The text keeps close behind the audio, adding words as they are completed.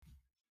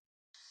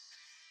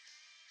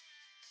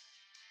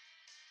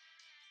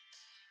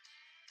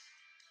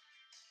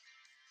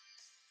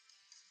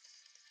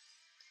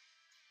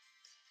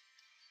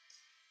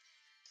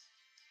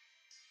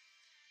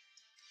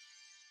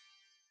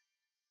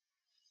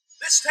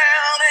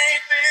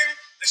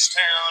This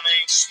town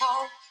ain't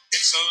small,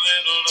 it's a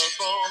little of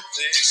both,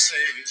 they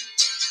say.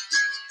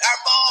 Our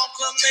ball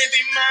club may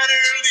be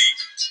minor league,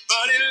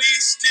 but at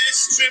least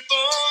it's triple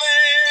A.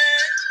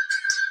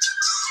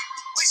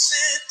 We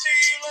sit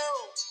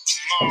below the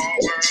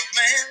Marlboro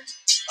man,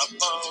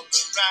 above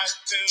the right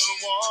to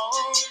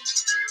wall.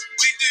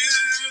 We do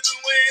the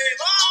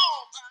wave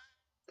all.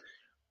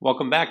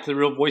 Welcome back to the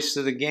Real Voices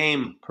of the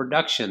Game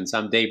Productions.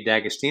 I'm Dave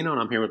Dagostino, and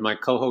I'm here with my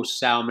co-host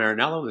Sal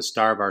Marinello, the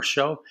star of our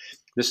show.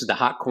 This is the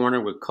Hot Corner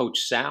with Coach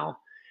Sal.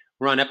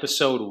 We're on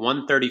episode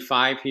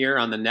 135 here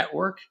on the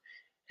network,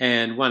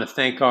 and want to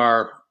thank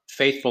our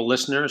faithful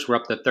listeners. We're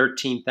up to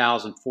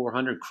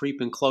 13,400,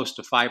 creeping close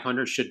to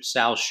 500.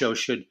 Sal's show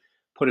should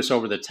put us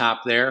over the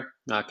top there.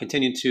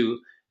 Continue to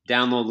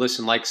download,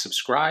 listen, like,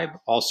 subscribe.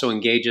 Also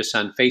engage us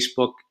on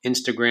Facebook,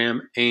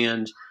 Instagram,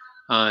 and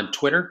on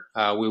Twitter.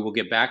 We will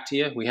get back to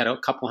you. We had a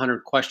couple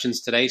hundred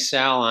questions today,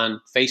 Sal,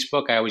 on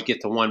Facebook. I always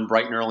get to one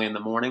bright and early in the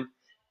morning.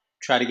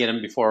 Try to get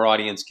them before our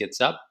audience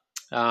gets up.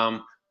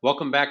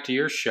 Welcome back to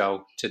your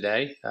show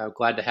today.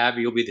 Glad to have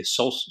you. You'll be the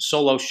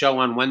solo show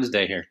on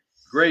Wednesday here.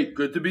 Great.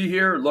 Good to be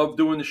here. Love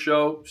doing the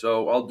show.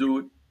 So I'll do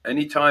it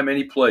anytime,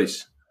 any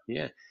place.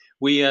 Yeah.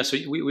 We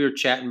were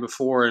chatting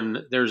before, and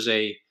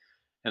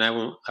and I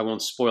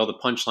won't spoil the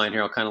punchline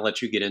here. I'll kind of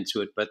let you get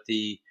into it. But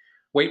the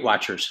Weight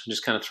Watchers,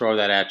 just kind of throw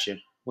that at you.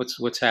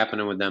 What's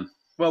happening with them?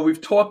 Well, we've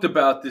talked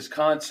about this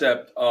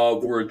concept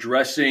of we're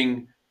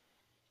addressing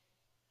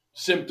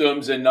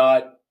symptoms and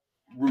not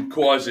root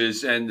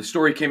causes. And the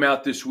story came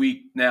out this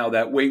week now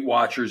that Weight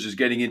Watchers is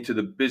getting into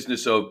the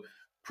business of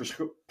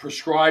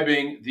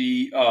prescribing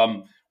the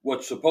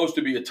what's supposed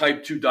to be a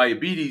type 2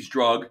 diabetes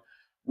drug,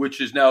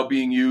 which is now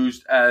being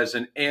used as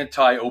an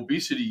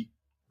anti-obesity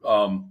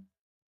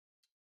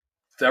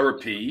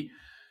therapy.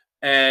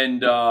 And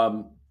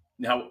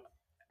now,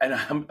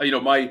 and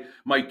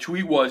my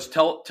tweet was,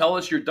 tell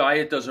us your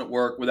diet doesn't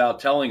work without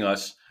telling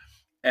us.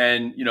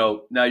 And,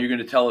 now you're going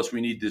to tell us we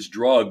need this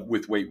drug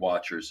with Weight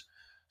Watchers.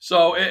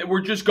 So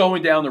we're just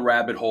going down the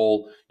rabbit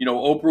hole.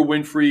 Oprah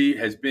Winfrey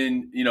has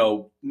been,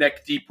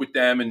 neck deep with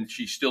them, and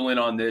she's still in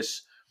on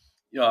this.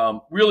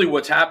 Really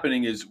what's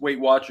happening is Weight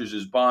Watchers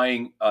is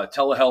buying a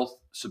telehealth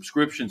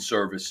subscription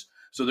service.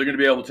 So they're going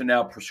to be able to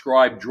now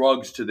prescribe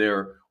drugs to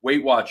their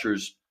Weight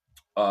Watchers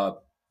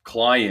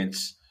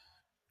clients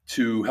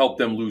to help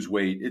them lose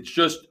weight. It's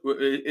just,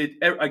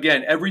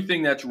 again,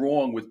 everything that's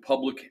wrong with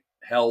public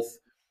health,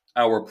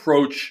 our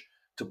approach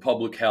to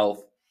public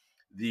health,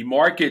 the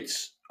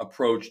market's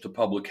approach to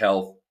public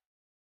health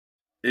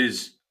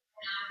is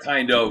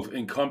kind of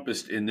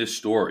encompassed in this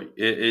story.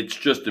 It's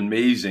just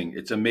amazing.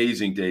 It's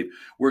amazing, Dave.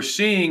 We're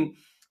seeing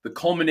the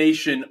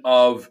culmination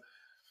of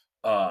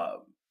the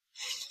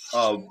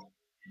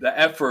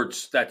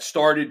efforts that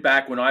started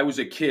back when I was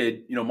a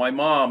kid. My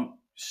mom,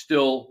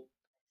 still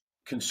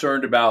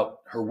concerned about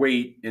her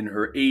weight, in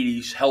her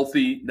 80s,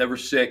 healthy, never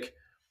sick,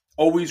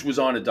 always was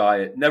on a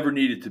diet, never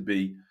needed to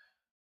be.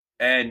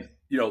 And,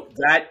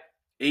 that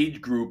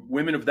age group,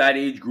 women of that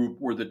age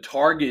group were the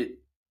target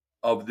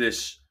of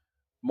this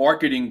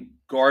marketing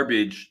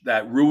garbage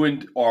that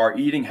ruined our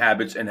eating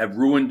habits and have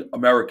ruined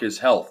America's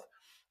health.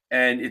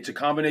 And it's a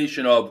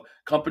combination of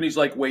companies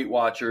like Weight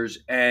Watchers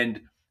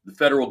and the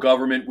federal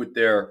government with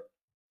their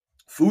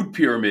food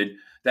pyramid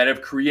that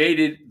have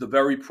created the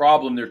very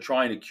problem they're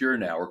trying to cure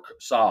now or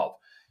solve.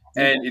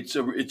 And it's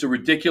a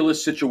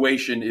ridiculous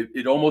situation.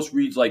 It almost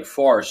reads like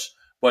farce,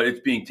 but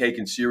it's being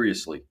taken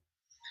seriously.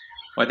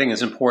 Well, I think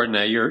it's important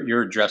that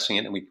you're addressing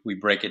it, and we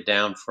break it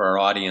down for our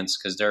audience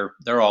because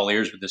they're all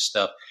ears with this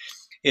stuff.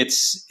 It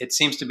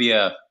seems to be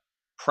a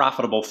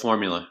profitable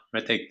formula,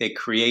 right? They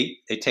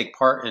take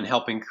part in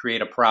helping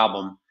create a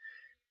problem.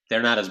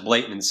 They're not as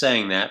blatant in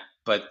saying that,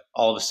 but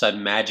all of a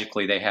sudden,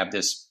 magically, they have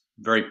this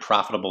very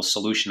profitable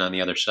solution on the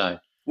other side.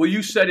 Well,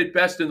 you said it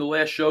best in the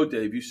last show,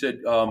 Dave. You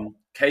said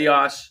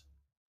chaos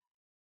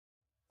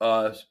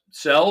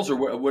sells,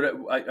 or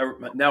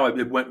what? Now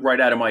it went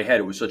right out of my head.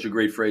 It was such a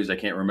great phrase. I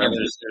can't remember.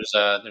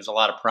 Yeah, there's a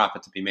lot of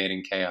profit to be made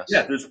in chaos.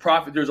 Yeah, there's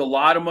profit. There's a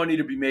lot of money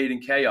to be made in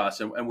chaos,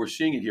 and we're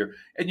seeing it here.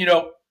 And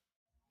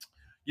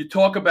you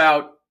talk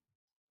about,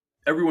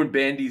 everyone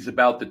bandies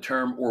about the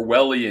term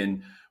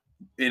Orwellian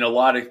in a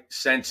lot of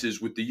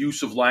senses with the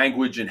use of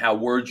language and how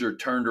words are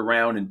turned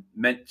around and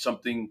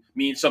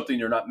mean something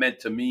they're not meant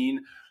to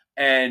mean,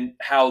 and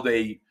how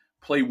they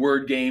play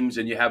word games,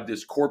 and you have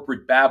this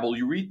corporate babble.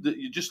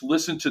 You just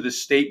listen to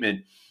this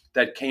statement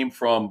that came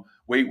from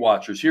Weight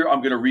Watchers. Here,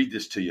 I'm going to read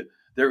this to you.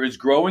 There is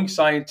growing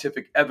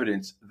scientific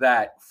evidence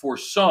that for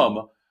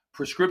some,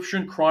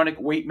 prescription chronic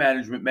weight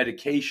management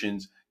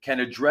medications can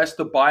address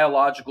the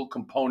biological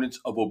components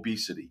of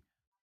obesity.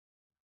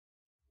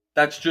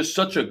 That's just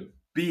such a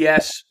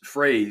BS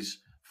phrase,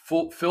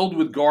 filled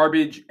with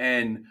garbage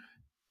and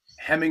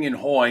hemming and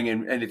hawing,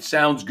 and it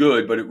sounds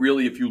good, but it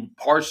really, if you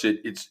parse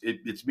it, it's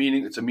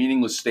a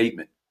meaningless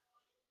statement.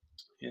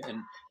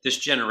 And this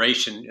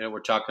generation, we're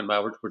talking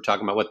about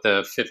what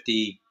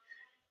the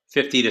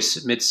 50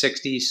 to mid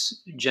 60s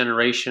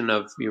generation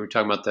of, you were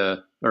talking about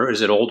or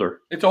is it older?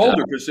 It's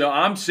older because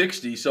I'm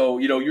 60. So,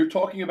 you're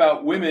talking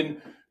about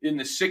women in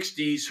the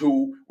 60s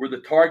who were the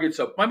targets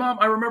of my mom.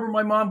 I remember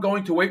my mom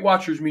going to Weight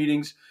Watchers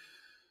meetings,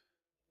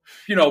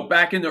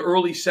 back in the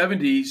early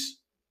 70s,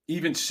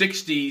 even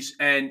 60s.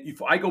 And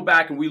if I go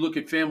back and we look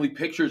at family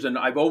pictures, and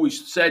I've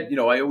always said,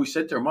 I always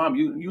said to her, Mom,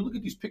 you look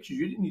at these pictures,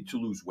 you didn't need to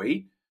lose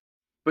weight.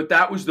 But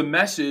that was the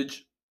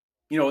message,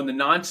 and the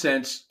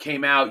nonsense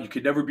came out. You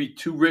could never be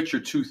too rich or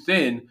too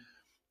thin.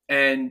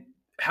 And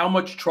how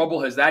much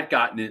trouble has that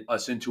gotten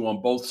us into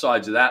on both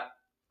sides of that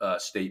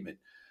statement?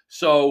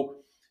 So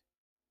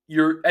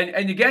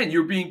and again,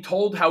 you're being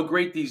told how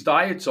great these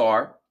diets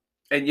are,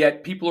 and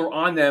yet people are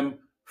on them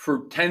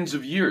for tens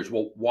of years.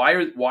 Well, why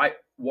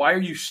are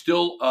you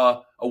still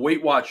a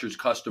Weight Watchers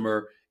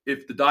customer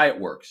if the diet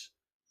works?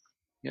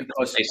 Yeah,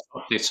 because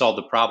they solved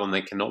the problem.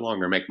 They can no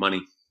longer make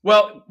money.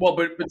 Well,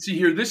 but see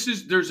here, there's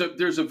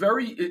a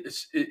very,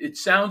 it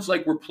sounds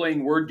like we're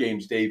playing word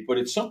games, Dave, but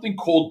it's something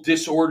called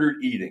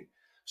disordered eating.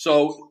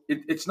 So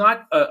it's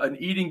not an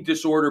eating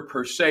disorder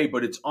per se,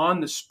 but it's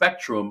on the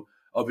spectrum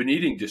of an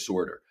eating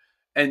disorder.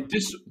 And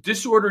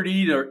disordered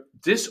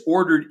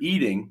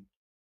eating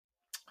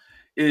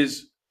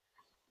is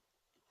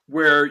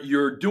where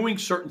you're doing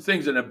certain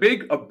things, and a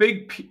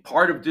big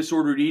part of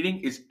disordered eating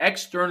is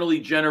externally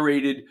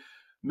generated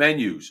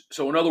menus.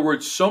 So in other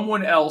words,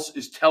 someone else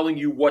is telling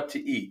you what to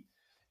eat.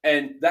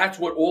 And that's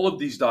what all of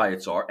these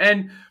diets are.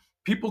 And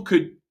people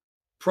could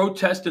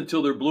protest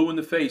until they're blue in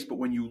the face, but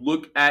when you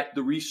look at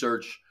the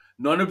research,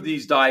 none of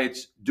these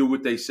diets do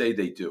what they say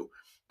they do.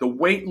 The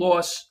weight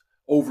loss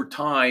over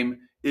time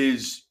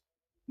is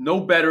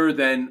no better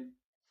than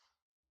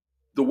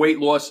the weight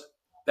loss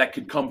that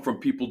could come from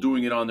people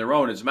doing it on their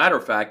own. As a matter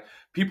of fact,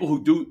 people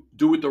who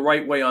do it the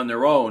right way on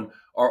their own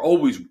are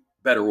always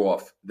better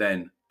off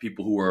than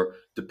people who are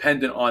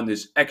dependent on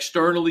this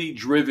externally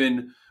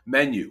driven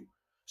menu,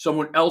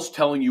 someone else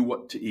telling you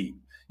what to eat.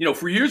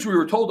 For years we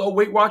were told,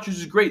 Weight Watchers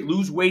is great,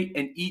 lose weight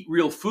and eat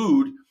real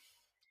food.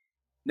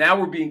 Now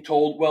we're being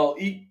told, well,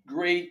 eat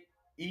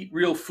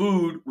real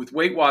food with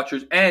Weight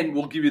Watchers, and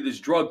we'll give you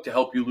this drug to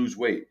help you lose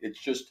weight.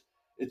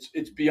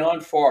 It's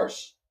beyond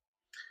farce.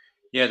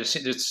 Yeah,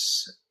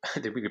 I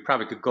think we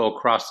could go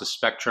across the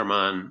spectrum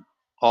on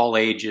all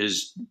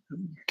ages,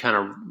 kind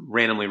of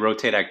randomly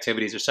rotate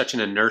activities. There's such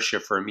an inertia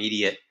for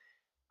immediate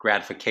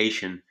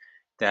gratification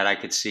that I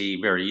could see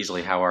very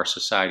easily how our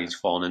society's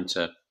fallen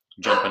into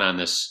jumping on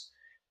this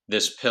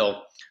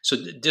pill. So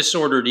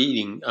disordered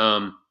eating,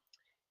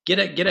 get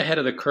ahead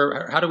of the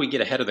curve. How do we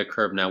get ahead of the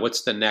curve now?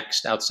 What's the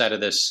next outside of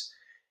this?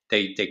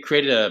 They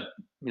created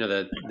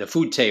the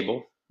food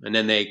table, and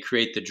then they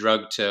create the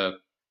drug to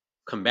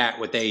combat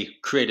what they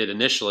created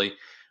initially.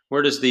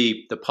 Where does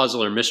the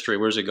puzzle or mystery,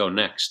 where does it go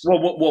next?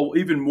 Well,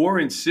 even more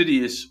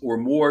insidious or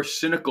more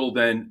cynical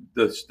than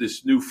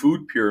this new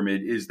food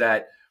pyramid is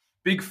that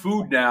big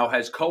food now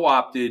has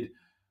co-opted,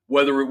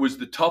 whether it was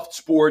the Tufts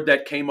board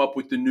that came up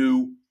with the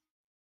new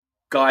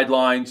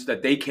guidelines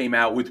that they came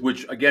out with,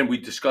 which again we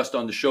discussed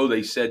on the show.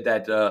 They said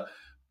that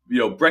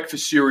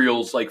breakfast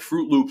cereals like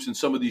Fruit Loops and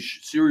some of these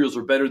cereals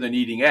are better than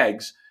eating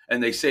eggs,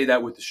 and they say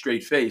that with a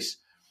straight face.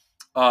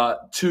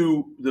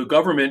 To the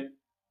government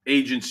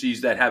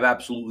agencies that have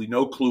absolutely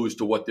no clue as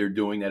to what they're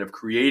doing, that have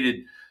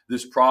created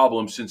this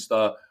problem since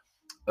the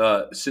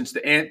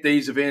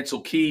days of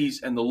Ansel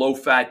Keys and the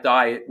low-fat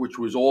diet, which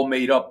was all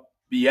made up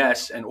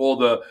BS, and all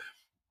the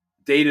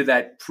data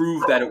that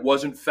proved that it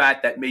wasn't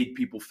fat that made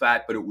people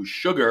fat, but it was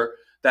sugar,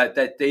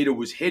 that data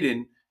was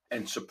hidden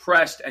and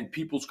suppressed, and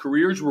people's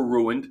careers were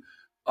ruined.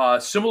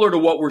 Similar to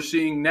what we're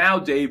seeing now,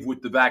 Dave,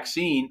 with the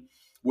vaccine,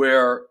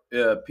 where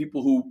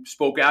people who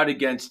spoke out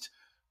against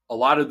a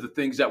lot of the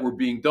things that were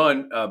being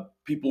done,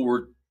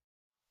 people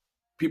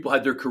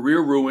had their career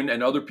ruined,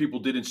 and other people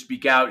didn't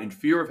speak out in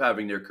fear of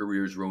having their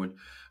careers ruined.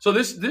 So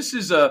this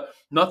is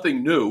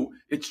nothing new.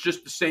 It's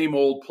just the same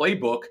old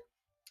playbook.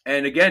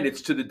 And again,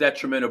 it's to the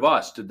detriment of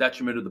us, to the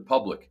detriment of the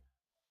public.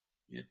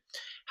 Yeah.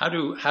 How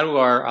do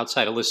our,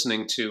 outside of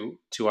listening to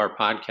our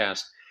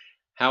podcast,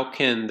 how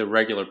can the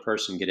regular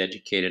person get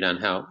educated on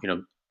how,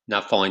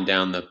 not falling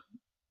down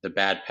the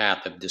bad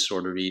path of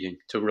disordered eating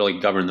to really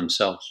govern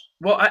themselves?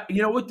 Well,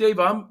 you know what, Dave,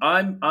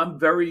 I'm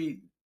very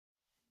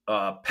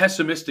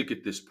pessimistic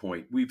at this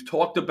point. We've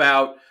talked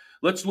about,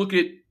 let's look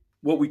at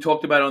what we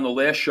talked about on the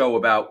last show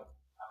about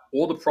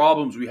all the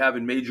problems we have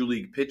in Major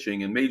League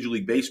pitching and Major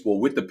League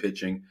Baseball with the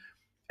pitching,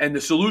 and the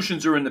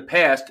solutions are in the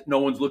past. No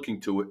one's looking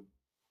to it.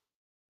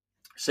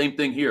 Same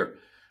thing here.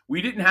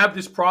 We didn't have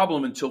this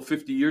problem until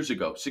 50 years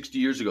ago, 60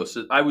 years ago.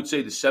 So I would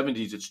say the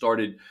 70s it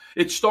started.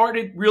 It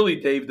started really,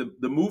 Dave,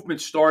 the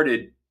movement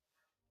started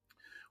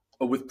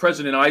with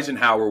President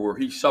Eisenhower, where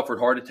he suffered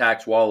heart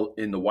attacks while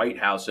in the White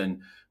House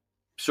and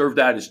served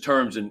out his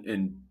terms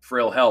in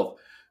frail health.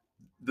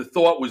 The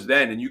thought was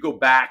then, and you go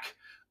back,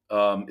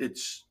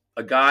 it's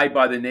a guy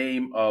by the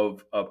name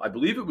of I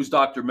believe it was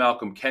Dr.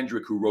 Malcolm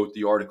Kendrick who wrote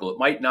the article. It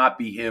might not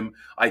be him.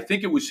 I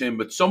think it was him,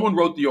 but someone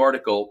wrote the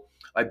article.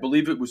 I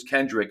believe it was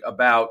Kendrick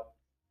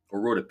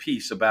wrote a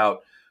piece about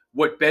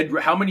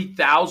how many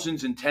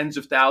thousands and tens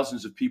of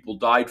thousands of people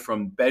died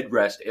from bed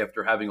rest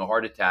after having a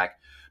heart attack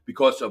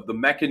because of the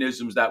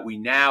mechanisms that we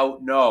now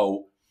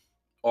know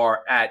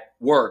are at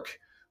work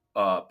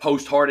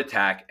post heart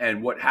attack,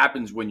 and what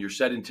happens when you're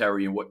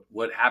sedentary, and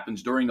what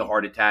happens during the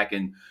heart attack,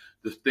 and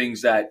the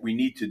things that we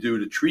need to do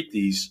to treat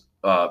these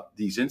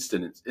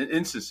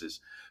instances.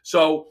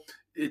 So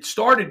it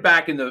started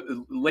back in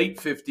the late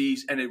 50s,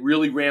 and it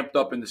really ramped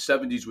up in the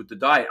 70s with the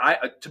diet.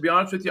 To be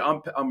honest with you,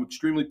 I'm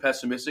extremely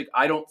pessimistic.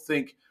 I don't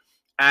think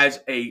as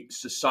a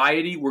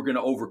society we're going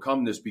to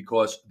overcome this,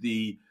 because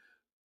the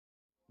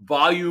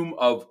volume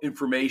of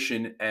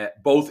information,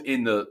 both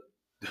in the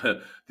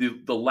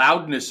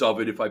loudness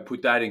of it, if I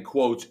put that in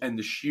quotes, and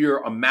the sheer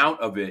amount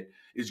of it,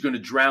 is going to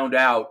drown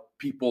out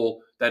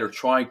people that are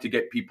trying to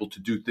get people to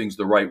do things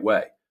the right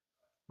way.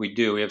 We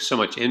do. We have so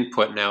much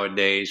input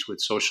nowadays with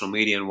social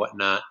media and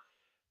whatnot.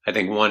 I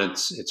think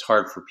it's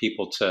hard for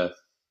people to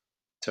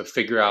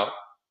figure out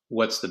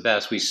what's the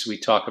best. We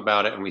talk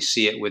about it, and we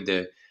see it with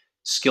the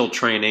skill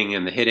training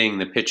and the hitting,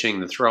 the pitching,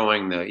 the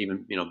throwing, the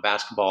even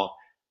basketball.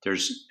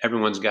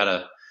 Everyone's got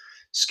a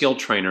skill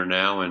trainer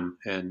now and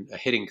a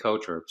hitting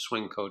coach or a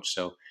swing coach.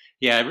 So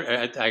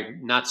yeah,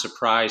 I'm not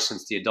surprised,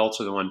 since the adults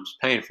are the ones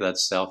paying for that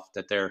stuff,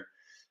 that they're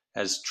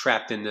as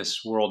trapped in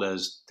this world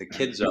as the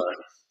kids are.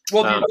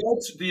 Well,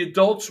 the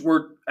adults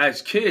were,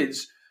 as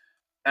kids,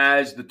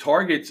 as the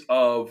targets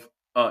of,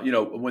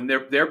 when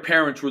their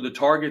parents were the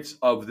targets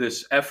of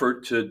this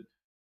effort to,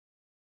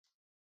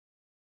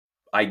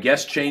 I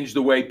guess, change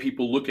the way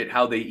people look at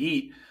how they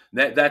eat.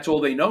 That's all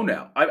they know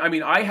now. I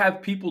mean, I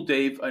have people,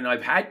 Dave, and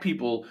I've had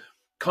people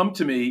come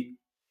to me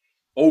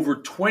over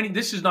 20.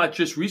 This is not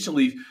just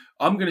recently.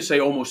 I'm going to say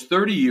almost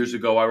 30 years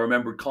ago. I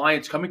remember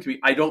clients coming to me.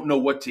 I don't know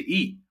what to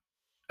eat.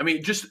 I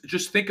mean,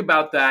 just think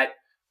about that.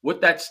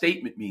 What that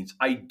statement means.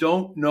 I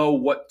don't know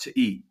what to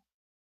eat.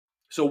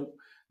 So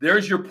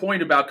there's your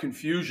point about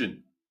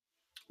confusion.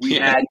 We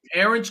had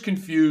parents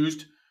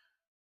confused.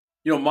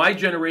 My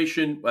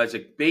generation as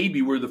a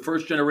baby, we're the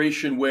first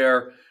generation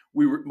where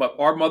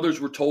our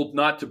mothers were told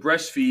not to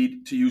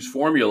breastfeed, to use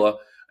formula.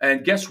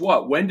 And guess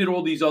what? When did a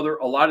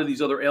lot of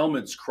these other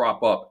ailments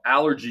crop up?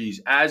 Allergies,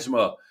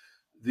 asthma,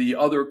 the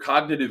other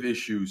cognitive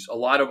issues, a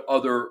lot of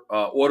other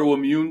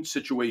autoimmune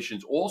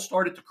situations all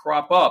started to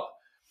crop up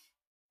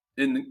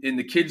in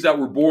the kids that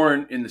were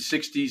born in the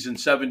 60s and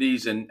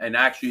 70s, and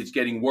actually it's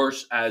getting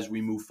worse as we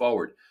move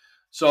forward.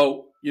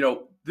 So,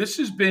 this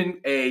has been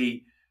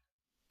a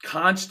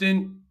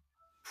constant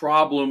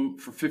problem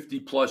for 50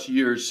 plus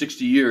years,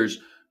 60 years,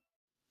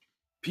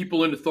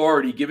 people in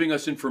authority giving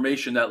us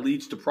information that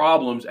leads to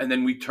problems, and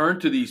then we turn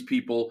to these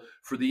people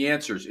for the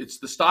answers. It's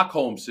the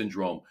Stockholm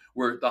syndrome,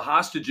 where the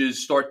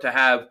hostages start to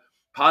have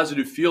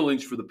positive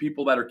feelings for the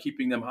people that are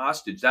keeping them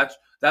hostage.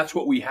 That's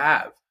what we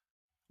have.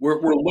 We're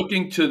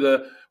going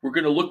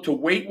to look to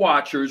Weight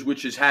Watchers,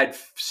 which has had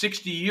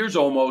 60 years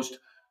almost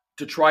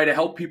to try to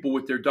help people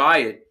with their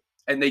diet,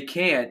 and they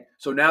can't.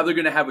 So now they're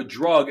going to have a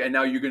drug, and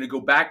now you're going to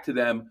go back to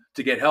them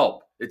to get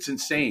help. It's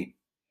insane.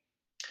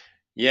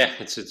 Yeah,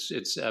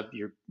 it's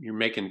you're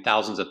making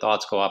thousands of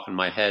thoughts go off in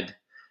my head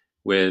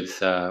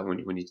with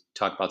when you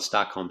talk about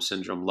Stockholm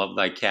syndrome, love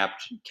thy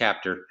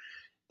captor.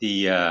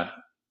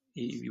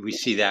 We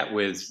see that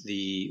with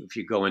if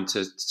you go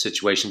into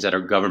situations that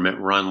are government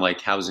run, like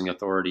housing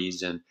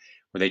authorities, and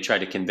where they try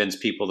to convince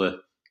people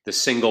the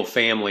single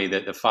family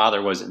that the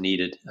father wasn't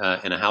needed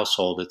in a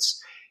household.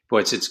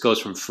 It goes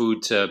from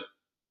food to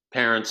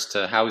parents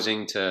to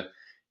housing to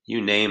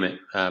you name it.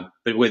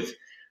 But with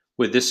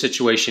this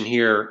situation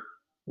here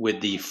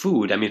with the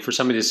food, I mean, for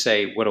somebody to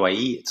say, "What do I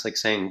eat?" It's like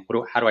saying,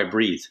 "How do I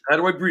breathe?" How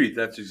do I breathe?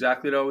 That's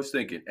exactly what I was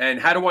thinking. And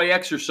how do I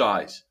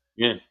exercise?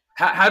 Yeah.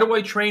 How do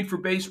I train for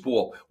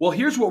baseball? Well,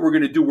 here's what we're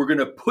going to do. We're going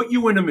to put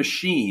you in a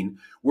machine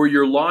where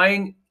you're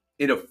lying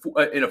in a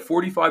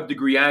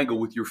 45-degree angle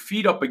with your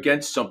feet up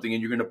against something,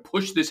 and you're going to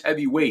push this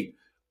heavy weight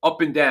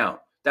up and down.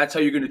 That's how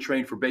you're going to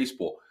train for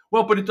baseball.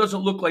 Well, but it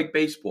doesn't look like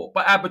baseball.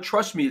 But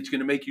trust me, it's going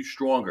to make you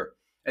stronger.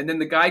 And then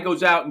the guy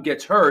goes out and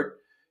gets hurt,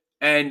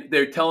 and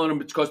they're telling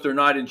him it's because they're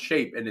not in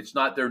shape, and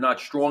they're not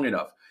strong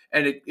enough.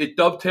 And it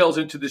dovetails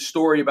into this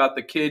story about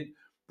the kid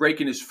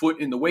breaking his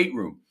foot in the weight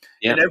room.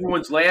 Yeah. And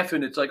everyone's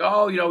laughing. It's like,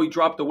 oh, he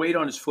dropped the weight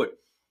on his foot.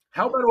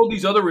 How about all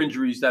these other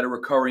injuries that are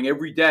occurring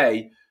every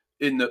day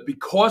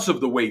because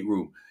of the weight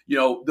room?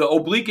 The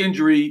oblique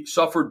injury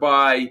suffered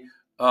by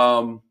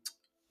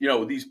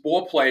these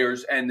ball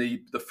players, and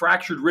the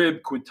fractured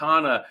rib,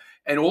 Quintana,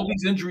 and all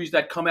these injuries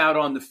that come out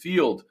on the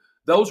field.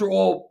 Those are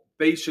all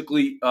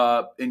basically,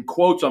 in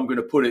quotes, I'm going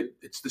to put it,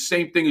 it's the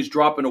same thing as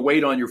dropping a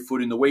weight on your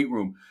foot in the weight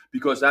room,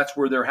 because that's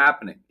where they're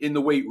happening, in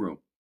the weight room.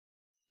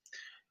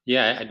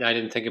 Yeah, I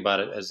didn't think about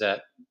it as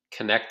that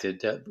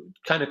connected.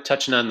 Kind of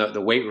touching on the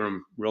weight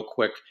room real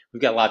quick.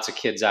 We've got lots of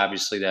kids,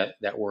 obviously,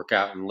 that work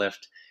out and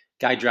lift.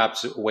 Guy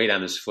drops weight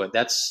on his foot.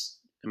 That's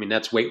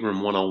weight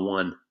room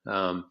 101.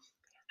 From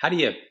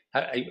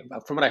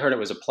what I heard, it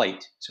was a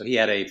plate. So he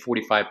had a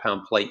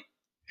 45-pound plate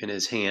in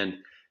his hand,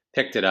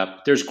 picked it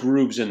up. There's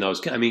grooves in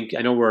those. I mean,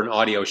 I know we're an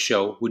audio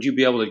show. Would you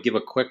be able to give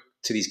a quick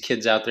to these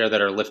kids out there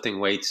that are lifting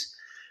weights,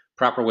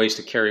 proper ways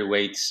to carry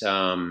weights?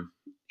 How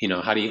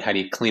do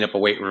you clean up a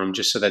weight room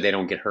just so that they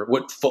don't get hurt?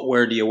 What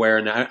footwear do you wear?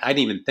 And I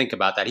didn't even think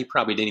about that. He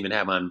probably didn't even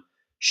have on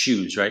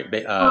shoes, right?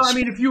 Well, I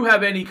mean, if you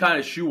have any kind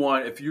of shoe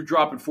on, if you're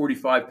dropping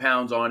 45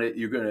 pounds on it,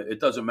 it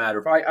doesn't matter.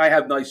 If I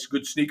have nice,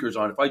 good sneakers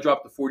on, if I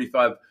drop the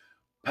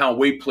 45-pound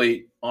weight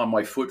plate on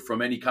my foot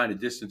from any kind of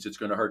distance, it's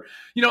going to hurt.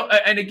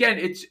 And again,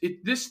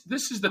 this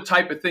is the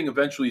type of thing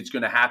eventually it's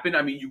going to happen.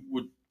 I mean, you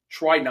would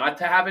try not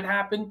to have it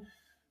happen,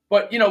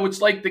 but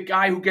it's like the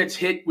guy who gets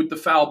hit with the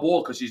foul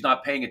ball because he's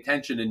not paying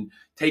attention and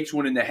takes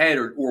one in the head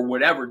or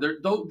whatever.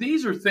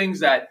 These are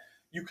things that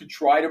you could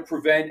try to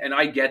prevent, and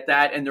I get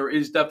that. And there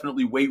is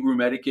definitely weight room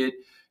etiquette.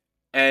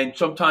 And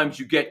sometimes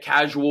you get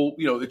casual,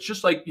 it's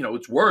just like,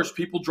 it's worse.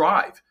 People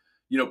drive.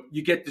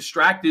 You get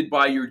distracted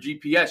by your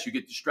GPS. You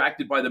get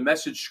distracted by the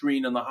message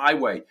screen on the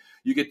highway.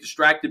 You get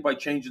distracted by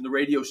changing the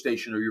radio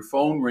station, or your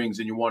phone rings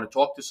and you want to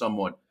talk to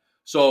someone.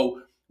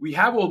 So we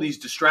have all these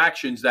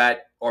distractions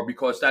that are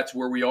because that's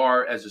where we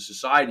are as a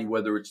society,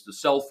 whether it's the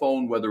cell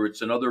phone, whether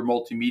it's another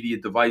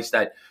multimedia device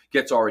that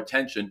gets our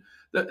attention.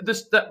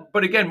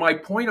 But again, my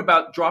point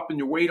about dropping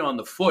your weight on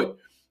the foot,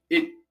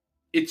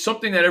 it's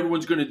something that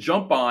everyone's going to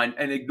jump on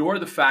and ignore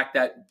the fact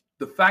that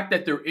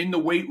they're in the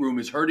weight room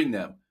is hurting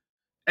them.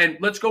 And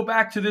let's go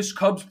back to this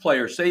Cubs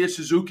player, Seiya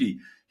Suzuki.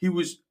 He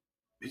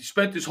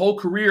spent his whole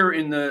career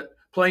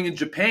playing in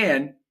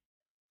Japan,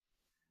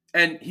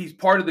 and he's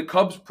part of the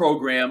Cubs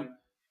program,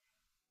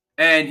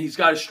 and he's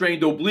got a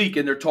strained oblique,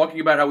 and they're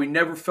talking about how he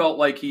never felt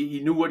like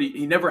he knew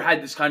he never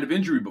had this kind of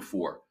injury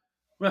before.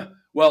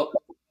 Well,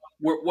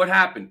 what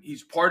happened?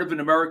 He's part of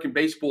an American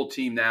baseball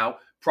team now,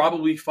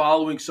 probably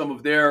following some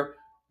of their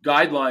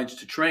guidelines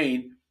to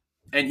train,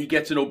 and he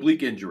gets an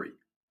oblique injury.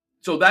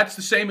 So that's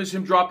the same as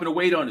him dropping a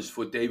weight on his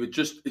foot, Dave.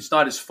 It's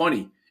not as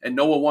funny, and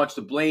no one wants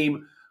to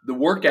blame the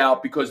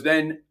workout, because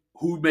then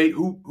who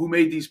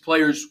made these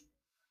players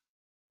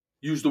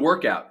use the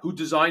workout? Who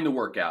designed the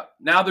workout?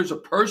 Now there's a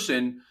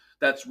person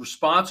that's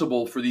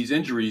responsible for these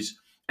injuries,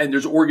 and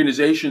there's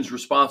organizations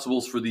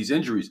responsible for these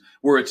injuries,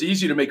 where it's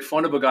easy to make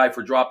fun of a guy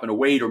for dropping a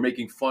weight or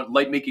making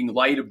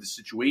light of the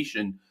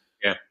situation,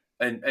 yeah,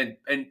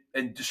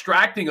 and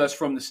distracting us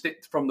from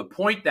the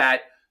point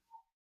that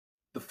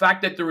the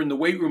fact that they're in the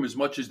weight room as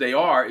much as they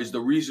are is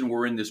the reason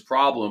we're in this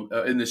problem,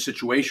 in this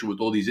situation with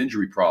all these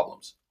injury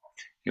problems.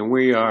 And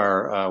we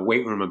are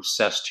weight room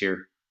obsessed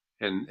here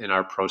in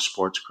our pro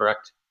sports,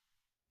 correct?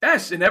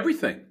 Yes, in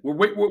everything.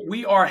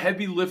 We are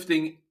heavy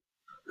lifting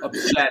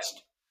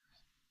obsessed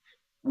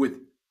with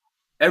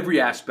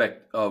every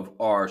aspect of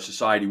our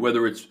society,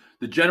 whether it's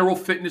the general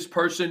fitness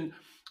person,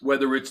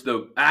 whether it's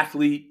the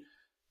athlete,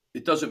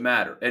 it doesn't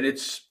matter. And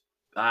it's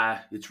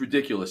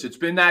ridiculous. It's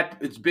been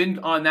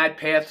on that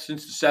path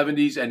since the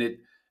 70s, and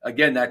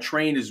that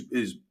train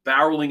is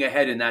barreling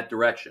ahead in that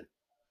direction.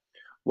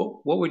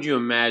 What would you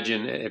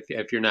imagine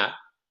if you're not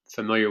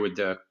familiar with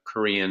the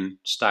Korean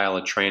style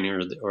of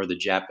training or the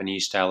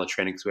Japanese style of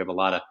training? Because we have a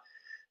lot of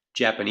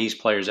Japanese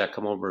players that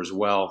come over as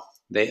well.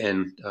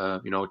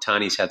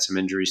 Otani's had some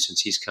injuries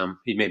since he's come.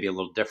 He may be a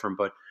little different,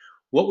 but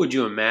what would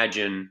you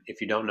imagine, if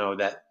you don't know,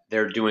 that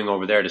they're doing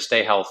over there to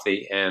stay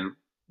healthy and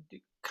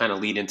kind of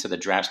lead into the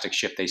drastic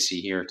shift they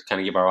see here, to kind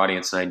of give our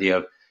audience an idea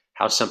of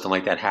how something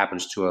like that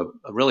happens to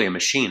a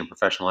machine, a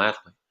professional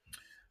athlete?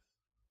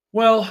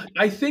 Well,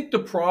 I think the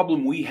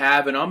problem we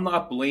have, and I'm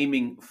not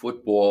blaming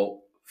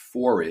football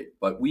for it,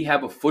 but we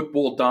have a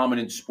football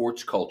dominant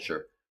sports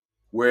culture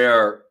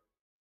where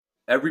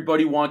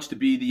everybody wants to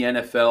be the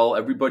NFL.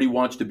 Everybody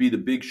wants to be the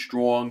big,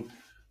 strong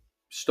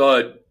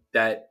stud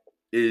that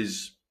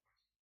is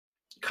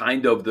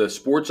kind of the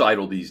sports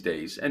idol these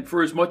days. And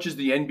for as much as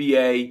the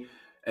NBA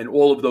and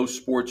all of those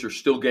sports are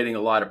still getting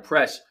a lot of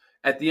press,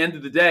 at the end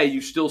of the day,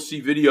 you still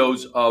see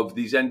videos of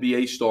these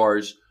NBA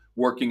stars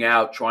working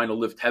out, trying to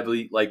lift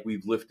heavily like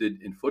we've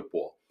lifted in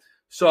football.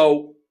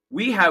 So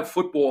we have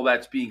football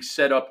that's being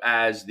set up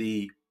as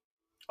the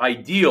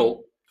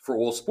ideal for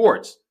all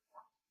sports.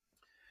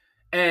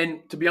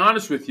 And to be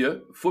honest with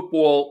you,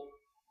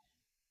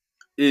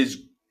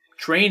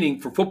 training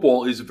for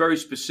football is a very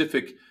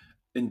specific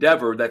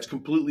endeavor that's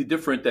completely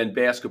different than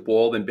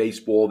basketball, than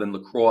baseball, than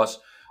lacrosse,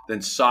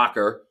 than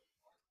soccer.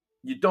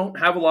 You don't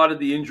have a lot of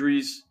the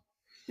injuries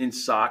in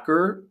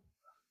soccer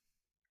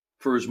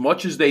for as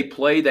much as they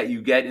play that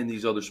you get in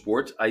these other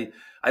sports. I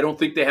don't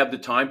think they have the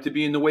time to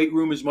be in the weight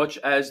room as much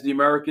as the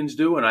Americans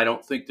do, and I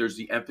don't think there's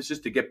the emphasis.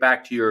 To get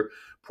back to your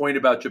point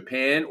about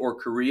Japan or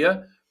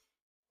Korea,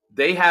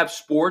 they have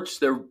sports.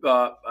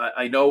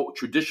 I know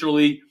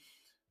traditionally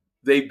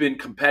they've been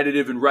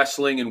competitive in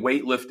wrestling and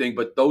weightlifting,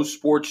 but those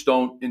sports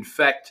don't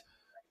infect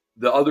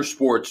the other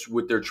sports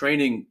with their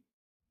training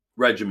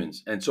regimens.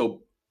 And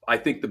so I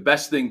think the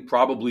best thing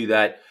probably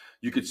that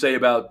you could say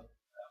about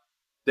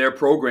their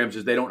programs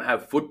is they don't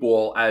have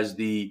football as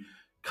the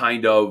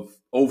kind of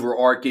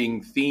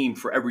overarching theme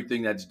for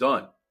everything that's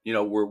done,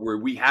 where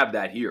we have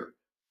that here.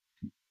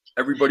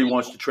 Everybody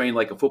wants to train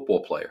like a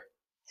football player.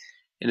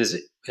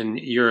 And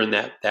you're in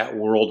that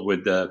world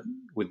with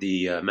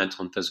the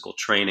mental and physical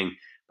training,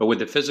 But with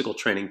the physical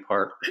training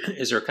part,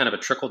 is there kind of a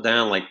trickle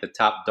down, like the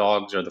top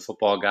dogs are the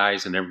football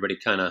guys, and everybody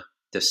kind of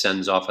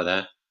descends off of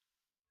that?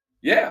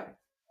 Yeah,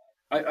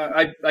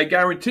 I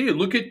guarantee you.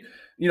 Look at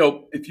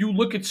if you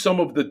look at some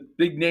of the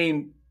big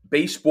name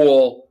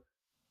baseball,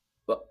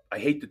 I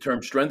hate the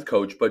term strength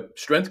coach, but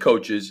strength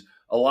coaches,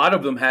 a lot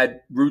of them had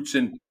roots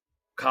in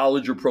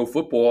college or pro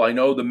football. I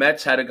know the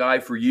Mets had a guy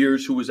for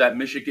years who was at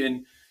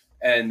Michigan,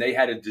 and they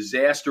had a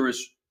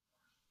disastrous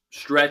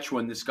stretch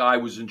when this guy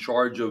was in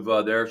charge of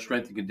their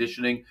strength and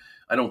conditioning.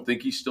 I don't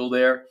think he's still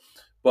there,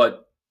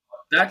 but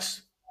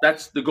that's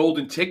the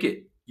golden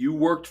ticket. You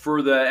worked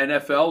for the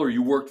NFL or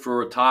you worked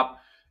for a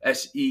top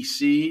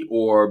SEC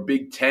or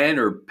Big Ten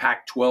or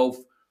Pac-12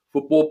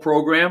 football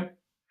program.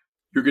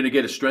 You're going to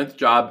get a strength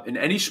job in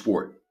any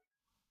sport,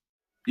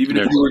 even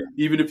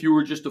if you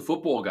were just a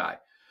football guy.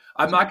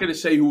 I'm not going to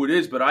say who it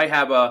is, but I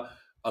have a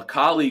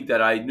colleague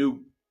that I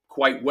knew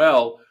quite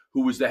well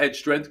who was the head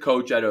strength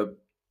coach at a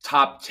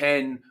top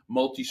 10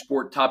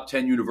 multi-sport top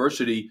 10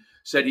 university,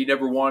 said he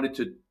never wanted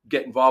to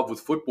get involved with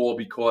football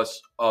because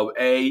of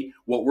A,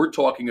 what we're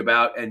talking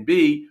about, and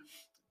B,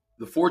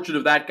 the fortune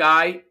of that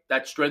guy,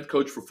 that strength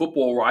coach for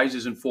football,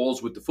 rises and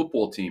falls with the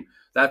football team.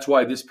 That's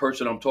why this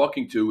person I'm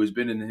talking to has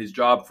been in his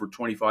job for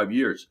 25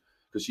 years,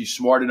 because he's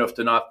smart enough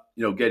to not,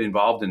 get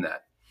involved in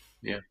that.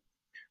 Yeah.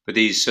 But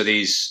these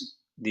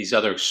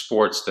other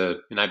sports,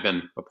 and I've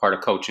been a part of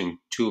coaching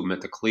two of them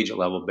at the collegiate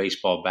level,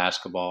 baseball,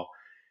 basketball,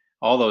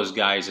 all those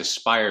guys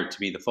aspire to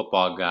be the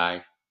football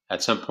guy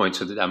at some point.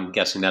 So that I'm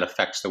guessing that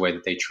affects the way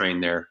that they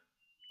train their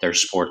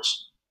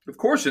sports. Of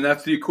course, and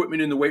that's the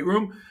equipment in the weight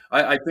room.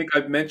 I think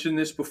I've mentioned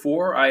this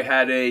before. I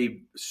had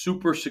a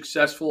super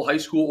successful high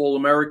school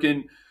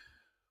All-American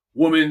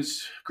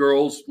women's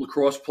girls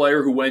lacrosse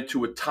player who went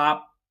to a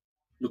top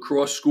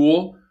lacrosse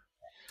school,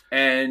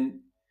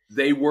 and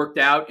they worked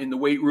out in the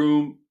weight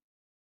room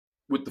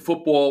with the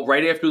football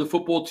right after the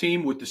football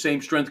team with the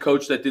same strength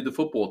coach that did the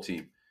football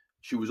team.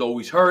 She was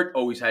always hurt,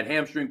 always had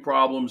hamstring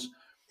problems.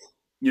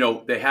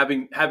 They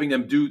having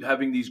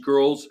these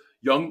girls,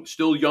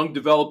 still young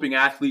developing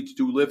athletes,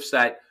 do lifts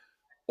that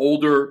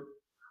older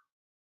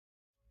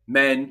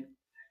men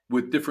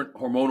with different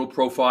hormonal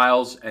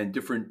profiles and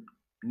different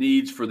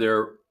needs for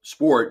their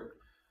sport,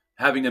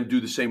 having them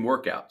do the same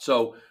workout.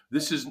 So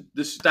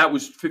that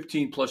was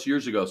 15 plus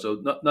years ago.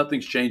 So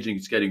nothing's changing.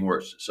 It's getting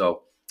worse.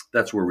 So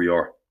that's where we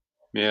are.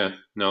 Yeah,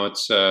 no,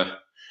 it's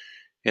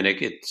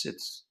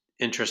it's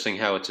interesting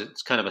how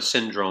it's kind of a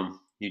syndrome.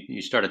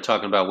 You started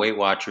talking about Weight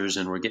Watchers,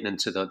 and we're getting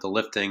into the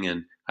lifting,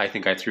 and I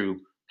think I threw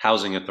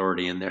housing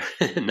authority in there.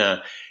 And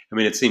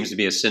it seems to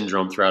be a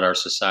syndrome throughout our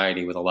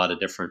society with a lot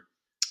of different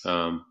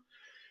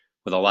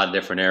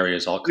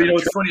areas. All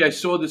it's funny. I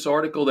saw this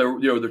article.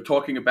 They're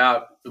talking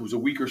about, it was a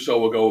week or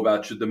so ago,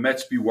 about should the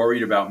Mets be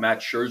worried about Matt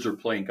Scherzer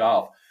playing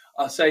golf.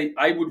 I'll say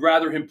I would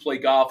rather him play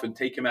golf and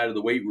take him out of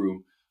the weight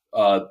room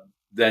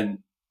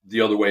than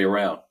the other way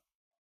around.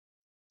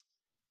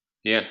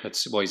 Yeah,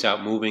 he's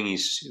out moving.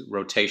 He's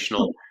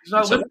rotational. He's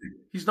not lifting.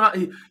 He's not.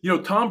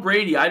 Tom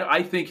Brady.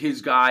 I think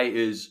his guy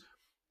is,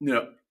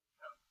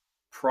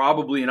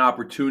 probably an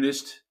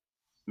opportunist.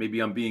 Maybe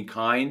I'm being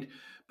kind,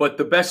 but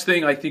the best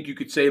thing I think you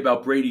could say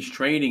about Brady's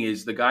training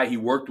is the guy he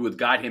worked with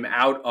got him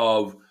out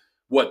of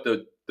what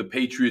the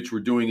Patriots were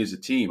doing as a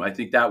team. I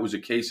think that was a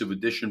case of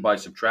addition by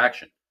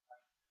subtraction.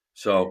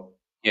 So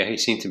yeah, he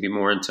seemed to be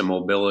more into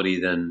mobility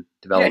than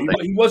developing.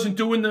 Yeah, he wasn't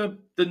doing the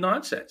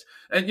nonsense.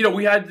 And,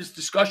 we had this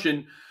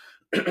discussion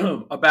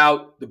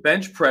about the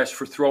bench press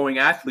for throwing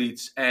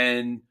athletes,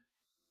 and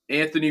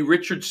Anthony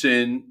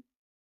Richardson,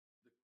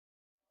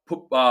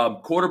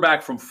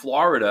 quarterback from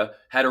Florida,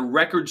 had a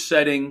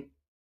record-setting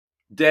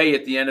day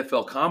at the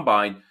NFL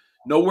Combine.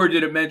 Nowhere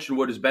did it mention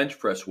what his bench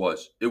press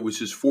was. It was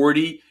his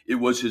 40, it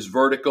was his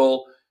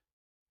vertical,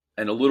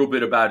 and a little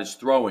bit about his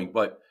throwing.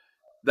 But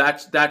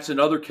that's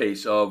another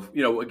case of,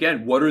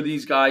 again, what are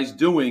these guys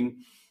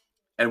doing,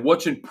 and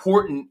what's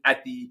important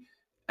at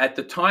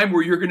the time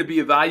where you're going to be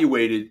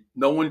evaluated.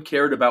 No one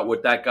cared about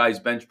what that guy's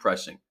bench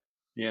pressing.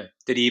 Yeah.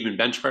 Did he even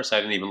bench press? I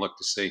didn't even look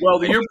to see. Well,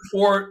 the year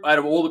before, out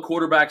of all the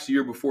quarterbacks the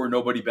year before,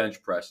 nobody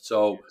bench pressed.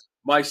 So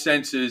my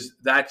sense is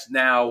that's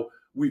now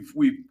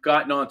we've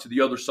gotten onto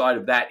the other side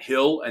of that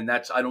hill, and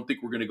I don't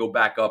think we're going to go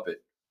back up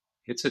it.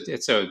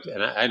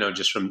 And I know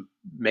just from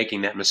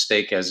making that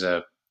mistake as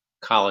a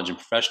college and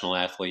professional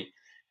athlete,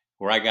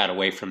 where I got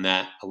away from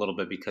that a little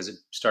bit because it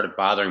started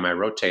bothering my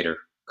rotator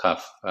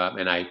cuff,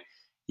 and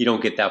you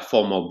don't get that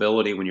full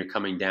mobility when you're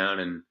coming down,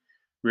 and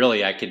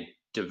really I could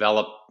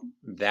develop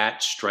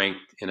that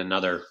strength in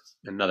another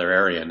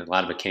area, and a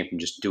lot of it came from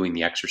just doing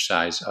the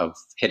exercise of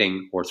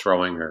hitting or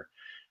throwing or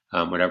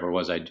whatever it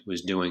was I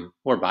was doing,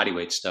 or body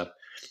weight stuff.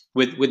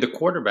 With the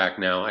quarterback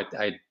now,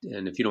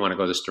 and if you don't want to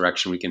go this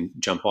direction, we can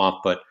jump off.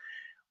 But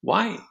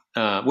why?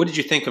 What did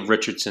you think of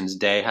Richardson's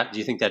day? How do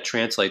you think that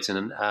translates?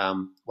 And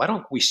why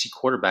don't we see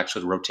quarterbacks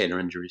with rotator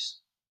injuries?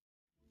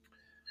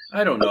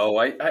 I don't know.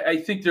 I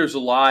think there's a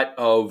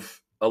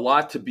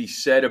lot to be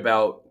said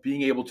about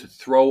being able to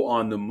throw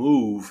on the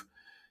move,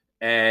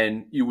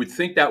 and you would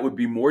think that would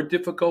be more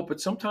difficult.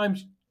 But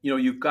sometimes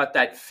you've got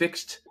that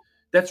fixed.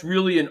 That's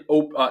really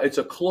it's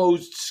a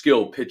closed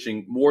skill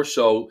pitching more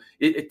so.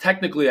 It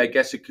technically, I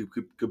guess it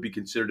could be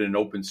considered an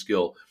open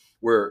skill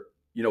where,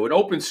 an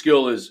open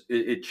skill is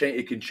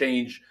it can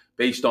change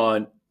based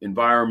on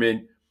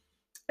environment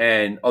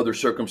and other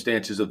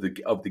circumstances of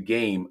the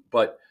game.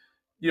 But,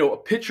 a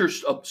pitcher,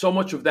 so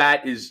much of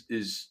that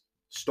is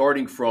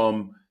starting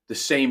from the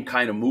same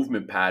kind of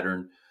movement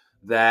pattern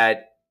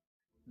that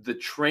the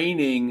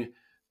training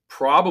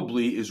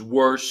probably is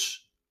worse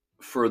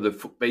for the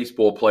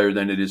baseball player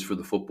than it is for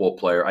the football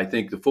player. I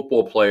think the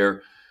football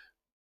player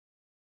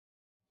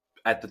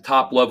at the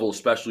top level,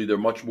 especially, they're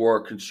much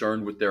more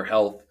concerned with their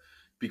health,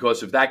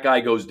 because if that guy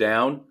goes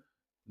down,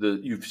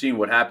 you've seen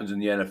what happens in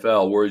the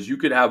NFL, whereas you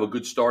could have a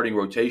good starting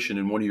rotation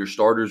and one of your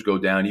starters go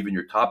down, even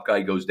your top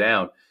guy goes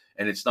down,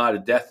 and it's not a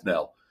death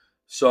knell.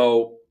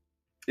 So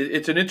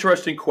it's an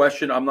interesting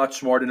question. I'm not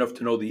smart enough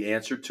to know the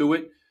answer to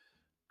it.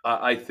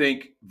 I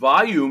think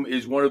volume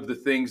is one of the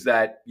things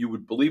that, you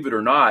would believe it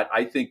or not,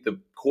 I think the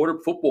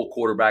football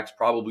quarterbacks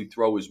probably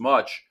throw as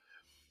much.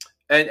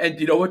 And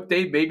you know what,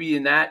 Dave? Maybe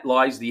in that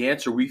lies the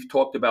answer. We've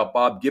talked about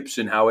Bob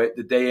Gibson, how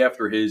the day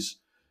after his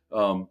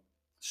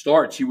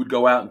starts, he would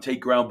go out and take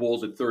ground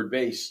balls at third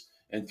base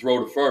and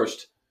throw to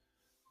first.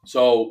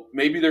 So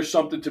maybe there's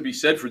something to be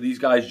said for these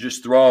guys.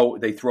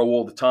 They throw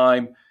all the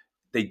time.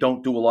 They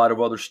don't do a lot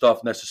of other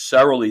stuff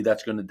necessarily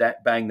that's going to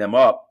bang them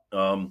up.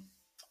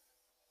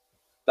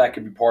 That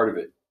could be part of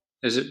it.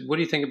 What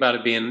do you think about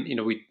it being,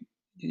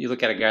 you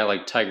look at a guy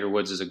like Tiger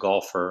Woods as a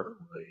golfer,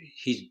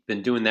 he's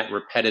been doing that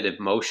repetitive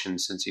motion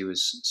since he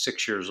was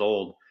 6 years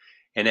old.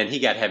 And then he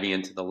got heavy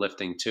into the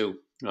lifting too.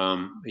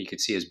 You could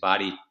see his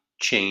body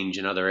change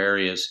in other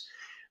areas.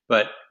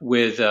 But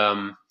with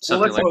something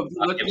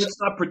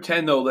let's not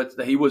pretend though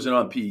that he wasn't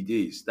on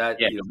PEDs.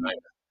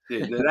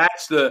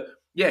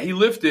 He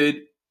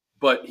lifted,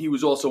 but he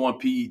was also on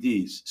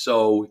PEDs.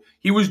 So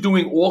he was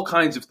doing all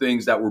kinds of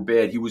things that were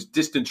bad. He was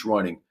distance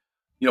running.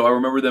 I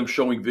remember them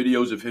showing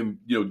videos of him,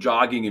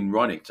 jogging and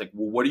running. It's like,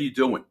 well, what are you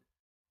doing?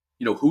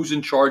 Who's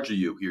in charge of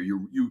you here?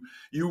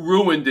 You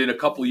ruined in a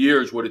couple of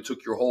years what it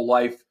took your whole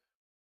life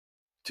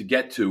to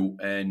get to,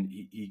 and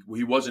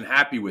he wasn't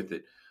happy with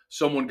it.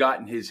 Someone got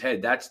in his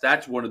head.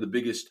 That's one of the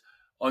biggest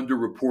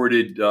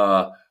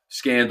underreported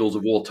scandals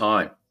of all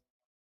time.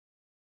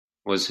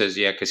 Was his,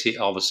 because he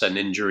all of a sudden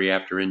injury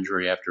after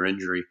injury after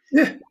injury.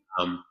 Yeah.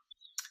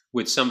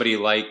 With somebody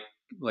like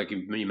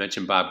you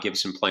mentioned, Bob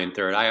Gibson playing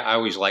third, I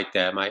always liked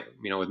that.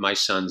 With my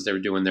sons, they were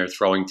doing their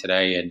throwing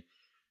today, and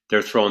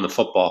they're throwing the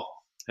football,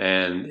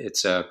 and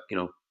it's a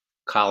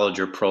college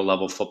or pro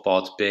level football.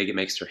 It's big. It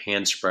makes their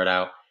hands spread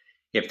out.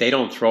 If they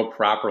don't throw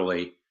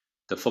properly,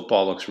 the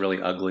football looks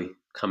really ugly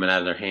coming out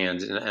of their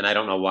hands, and I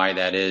don't know why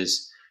that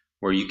is.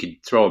 Where you could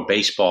throw a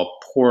baseball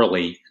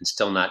poorly and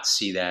still not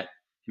see that.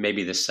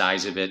 Maybe the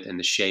size of it and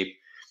the shape.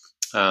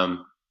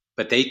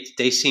 But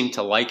they seem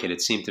to like it.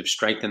 It seemed to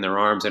strengthen their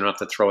arms. They don't have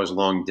to throw as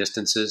long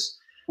distances.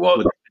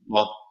 Well,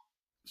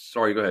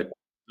 sorry, go ahead.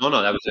 No,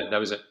 that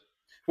was it.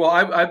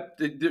 Well,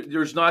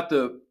 there's not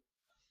the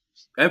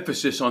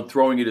emphasis on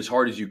throwing it as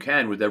hard as you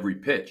can with every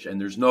pitch.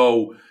 And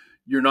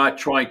you're not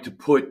trying to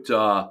put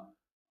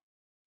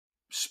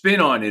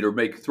spin on it or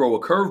throw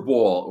a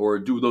curveball or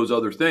do those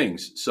other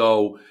things.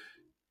 So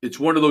it's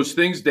one of those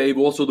things, Dave.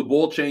 Also, the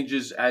ball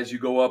changes as you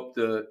go up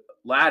the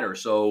ladder.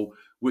 So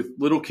with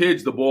little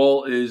kids, the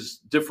ball is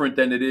different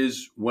than it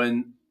is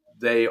when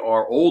they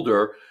are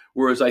older.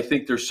 Whereas I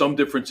think there's some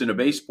difference in a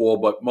baseball,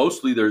 but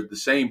mostly they're the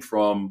same.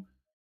 From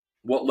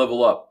what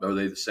level up are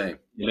they the same?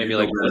 Maybe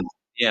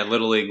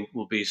Little League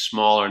will be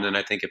smaller, and then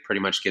I think it pretty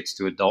much gets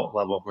to adult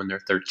level when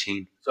they're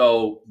 13.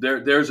 So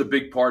there's a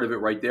big part of it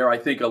right there. I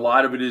think a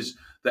lot of it is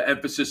the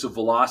emphasis of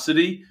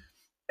velocity,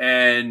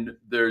 and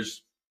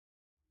there's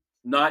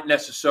not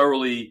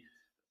necessarily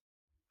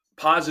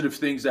positive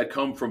things that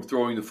come from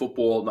throwing the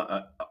football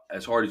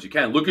as hard as you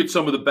can. Look at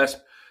some of the best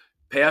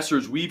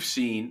passers we've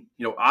seen.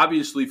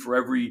 Obviously for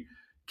every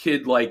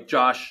kid like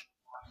Josh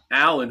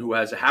Allen who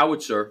has a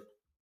howitzer,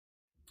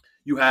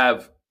 you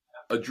have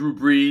a Drew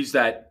Brees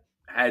that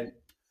had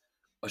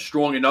a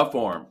strong enough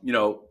arm.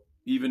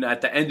 Even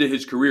at the end of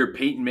his career,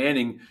 Peyton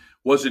Manning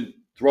wasn't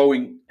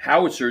throwing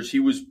howitzers. He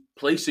was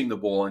placing the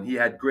ball, and he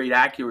had great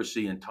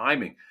accuracy and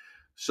timing.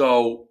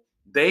 So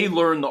they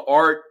learned the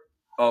art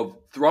of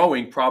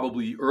throwing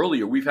probably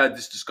earlier. We've had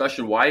this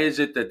discussion. Why is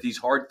it that these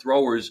hard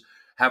throwers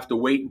have to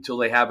wait until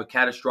they have a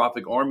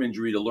catastrophic arm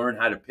injury to learn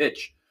how to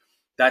pitch?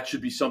 That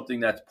should be something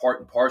that's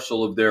part and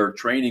parcel of their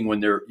training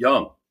when they're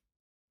young.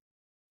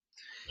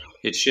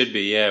 It should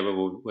be, yeah.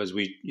 But as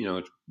we,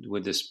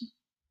 with this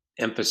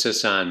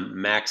emphasis on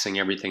maxing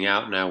everything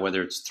out now,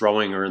 whether it's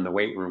throwing or in the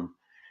weight room,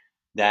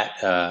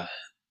 that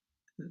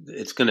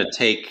it's going to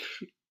take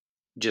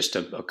just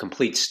a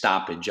complete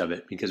stoppage of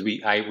it, because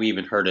we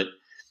even heard it.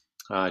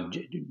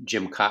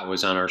 Jim Cott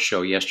was on our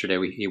show yesterday.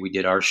 We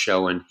did our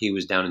show, and he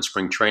was down in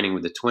spring training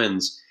with the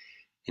Twins,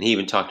 and he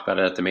even talked about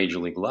it at the major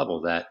league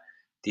level, that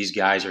these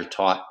guys are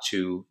taught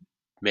to,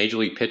 major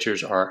league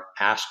pitchers are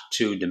asked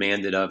to,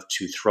 demanded of,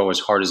 to throw as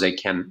hard as they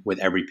can with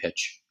every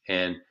pitch.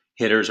 And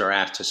hitters are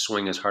asked to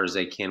swing as hard as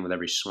they can with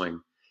every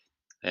swing.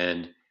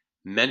 And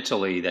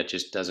mentally, that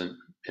just doesn't,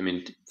 I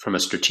mean, from a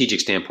strategic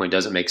standpoint,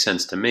 doesn't make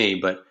sense to me.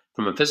 But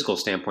from a physical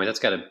standpoint, that's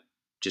got to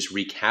just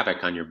wreak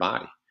havoc on your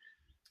body.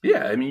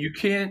 Yeah, I mean, you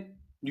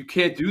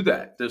can't do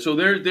that. So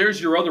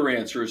there's your other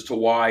answer as to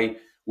why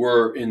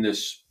we're in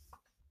this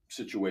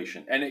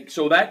situation. And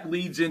so that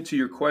leads into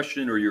your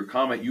question or your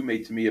comment you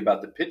made to me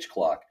about the pitch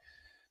clock,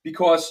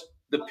 because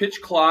the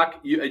pitch clock,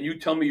 you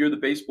tell me you're the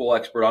baseball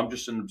expert, I'm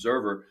just an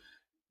observer.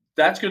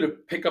 That's going to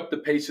pick up the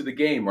pace of the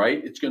game,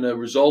 right? It's going to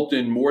result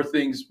in more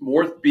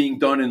being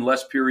done in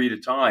less period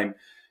of time.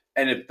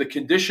 And if the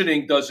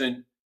conditioning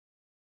doesn't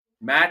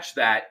match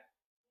that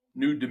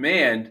new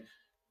demand,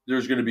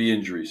 there's going to be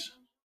injuries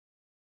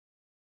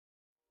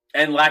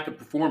and lack of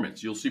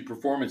performance. You'll see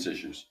performance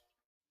issues.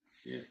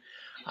 Yeah.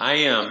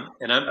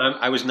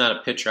 I was not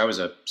a pitcher. I was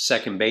a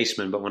second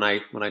baseman. But when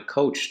I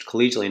coached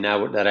collegiately,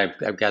 now that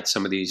I've got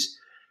some of these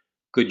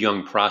good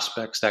young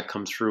prospects that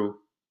come through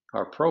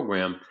our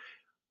program,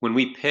 when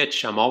we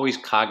pitch, I'm always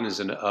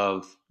cognizant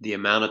of the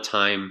amount of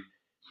time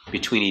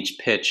between each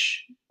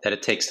pitch that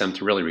it takes them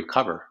to really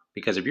recover.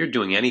 Because if you're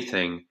doing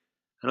anything,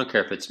 I don't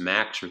care if it's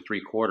max or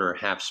 3/4 or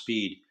half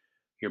speed,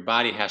 your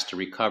body has to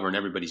recover, and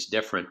everybody's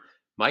different.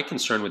 My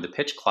concern with the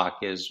pitch clock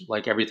is,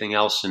 like everything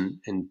else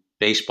in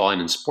baseball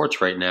and in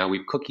sports right now,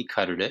 we've cookie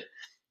cuttered it,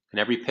 and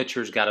every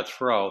pitcher's got to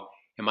throw.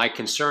 And my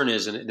concern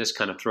is, and this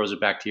kind of throws it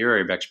back to your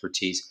area of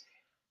expertise,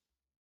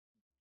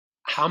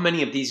 how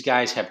many of these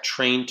guys have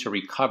trained to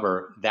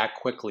recover that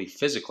quickly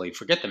physically?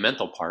 Forget the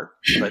mental part,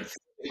 but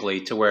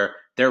physically, to where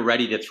they're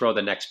ready to throw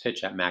the next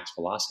pitch at max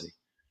velocity.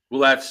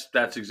 Well,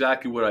 that's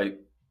exactly what I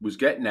was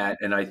getting at,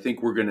 and I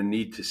think we're going to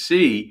need to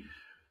see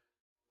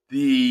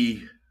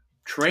the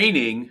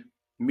training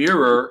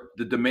mirror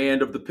the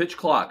demand of the pitch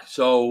clock.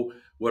 So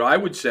what I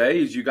would say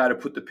is you got to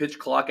put the pitch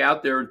clock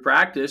out there in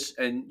practice,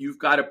 and you've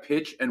got to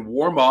pitch and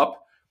warm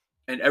up,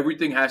 and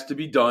everything has to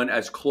be done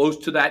as close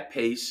to that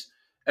pace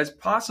as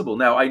possible.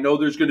 Now, I know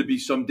there's going to be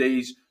some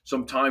days,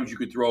 sometimes you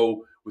could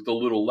throw with a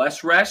little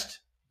less rest,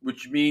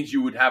 which means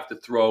you would have to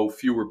throw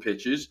fewer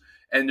pitches.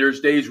 And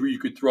there's days where you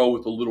could throw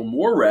with a little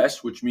more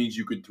rest, which means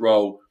you could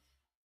throw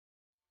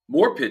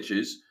more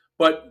pitches.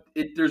 But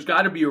there's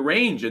got to be a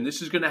range, and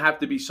this is going to have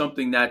to be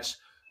something that's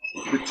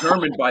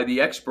determined by the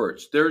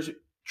experts. There's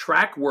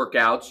track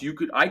workouts.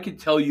 I could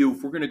tell you,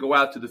 if we're going to go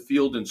out to the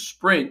field and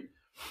sprint,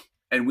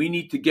 and we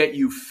need to get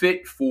you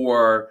fit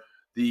for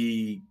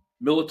the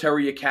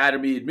military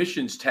academy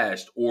admissions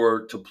test,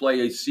 or to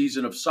play a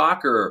season of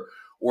soccer,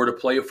 or to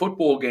play a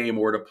football game,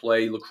 or to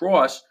play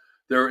lacrosse,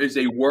 there is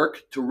a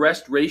work to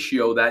rest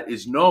ratio that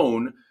is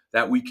known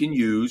that we can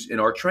use in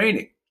our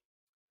training.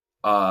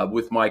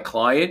 With my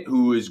client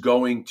who is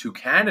going to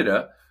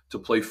Canada to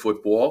play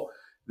football,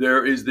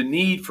 there is the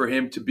need for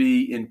him to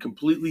be in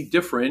completely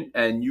different,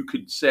 and you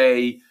could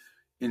say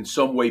in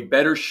some way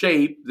better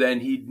shape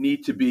than he'd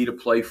need to be to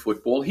play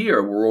football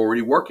here. We're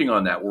already working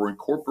on that. We're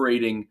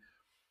incorporating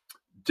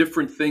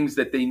different things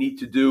that they need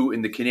to do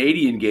in the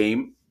Canadian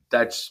game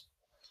that's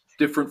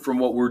different from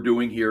what we're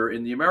doing here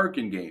in the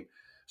American game.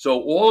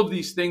 So all of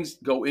these things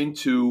go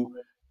into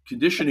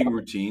conditioning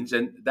routines,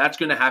 and that's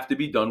going to have to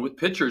be done with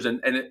pitchers.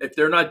 And if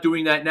they're not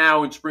doing that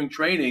now in spring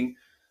training,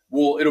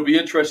 well, it'll be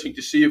interesting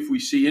to see if we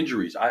see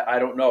injuries. I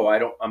don't know.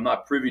 I'm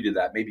not privy to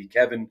that. Maybe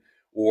Kevin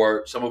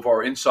or some of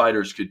our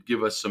insiders could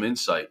give us some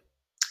insight.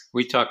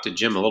 We talked to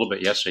Jim a little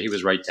bit yesterday. He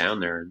was right down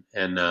there.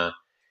 And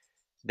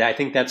I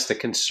think that's the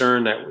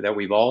concern that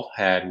we've all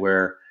had,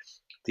 where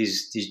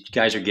these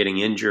guys are getting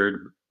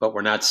injured, but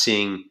we're not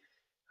seeing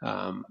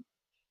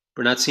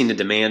the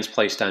demands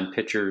placed on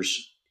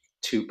pitchers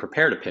to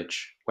prepare to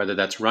pitch, whether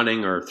that's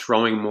running or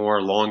throwing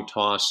more, long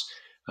toss,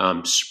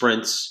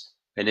 sprints,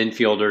 and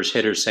infielders,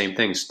 hitters, same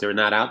things. They're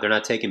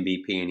not taking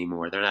BP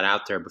anymore. They're not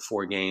out there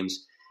before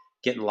games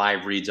getting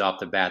live reads off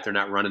the bat. They're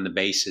not running the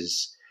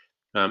bases.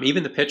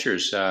 Even the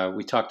pitchers,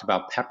 we talked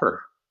about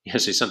pepper.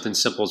 Say something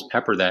simple as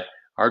pepper that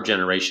our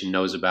generation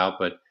knows about,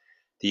 but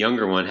the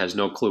younger one has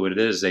no clue what it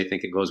is. They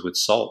think it goes with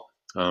salt,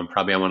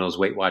 probably on one of those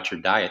Weight Watcher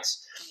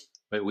diets.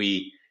 But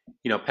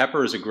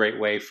pepper is a great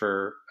way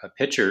for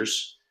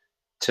pitchers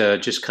to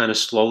just kind of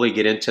slowly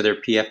get into their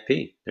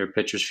PFP, their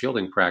pitcher's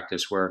fielding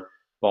practice, where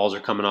balls are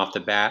coming off the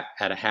bat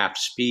at a half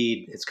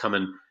speed. It's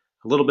coming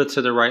a little bit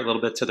to their right, a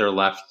little bit to their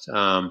left.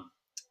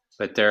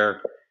 But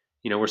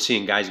we're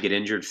seeing guys get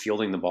injured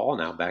fielding the ball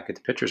now back at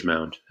the pitcher's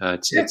mound.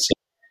 It's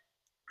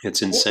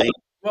insane.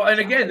 Well, and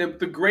again,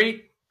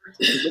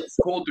 what's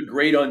called the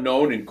great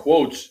unknown in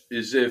quotes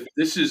is, if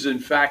this is in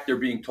fact they're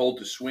being told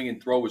to swing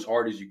and throw as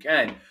hard as you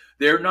can,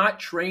 they're not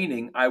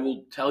training. I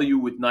will tell you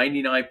with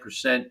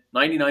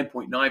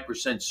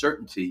 99.9%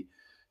 certainty,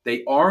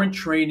 they aren't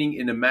training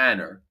in a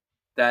manner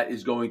that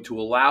is going to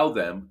allow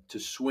them to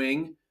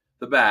swing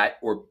the bat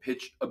or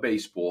pitch a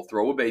baseball,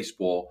 throw a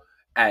baseball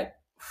at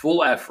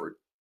full effort.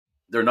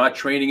 They're not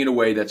training in a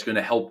way that's going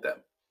to help them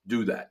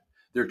do that.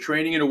 They're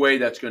training in a way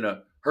that's going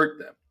to hurt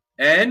them.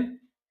 And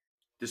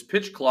this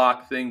pitch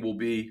clock thing will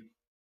be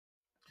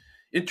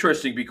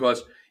interesting,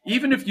 because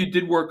even if you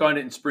did work on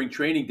it in spring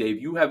training,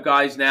 Dave, you have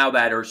guys now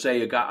that are,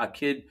 say, a guy,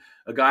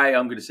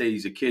 I'm going to say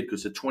he's a kid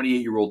because a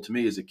 28-year-old to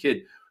me is a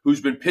kid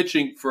who's been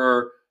pitching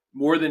for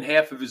more than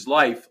half of his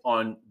life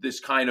on this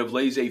kind of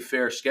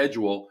laissez-faire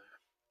schedule.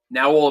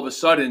 Now, all of a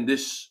sudden,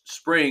 this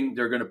spring,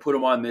 they're going to put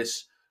him on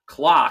this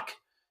clock,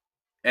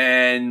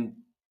 and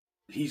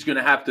he's going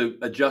to have to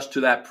adjust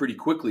to that pretty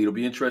quickly. It'll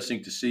be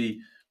interesting to see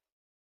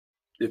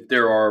if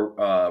there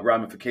are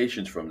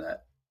ramifications from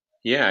that.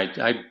 Yeah,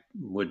 I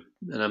would,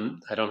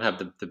 and I don't have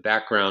the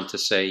background to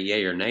say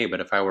yay or nay, but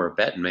if I were a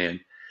betting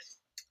man,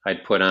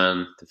 I'd put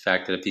on the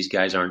fact that if these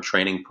guys aren't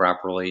training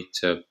properly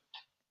to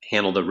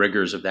handle the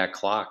rigors of that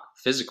clock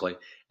physically,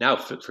 now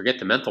forget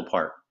the mental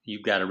part.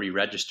 You've got to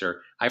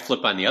re-register. I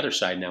flip on the other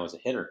side now as a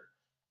hitter.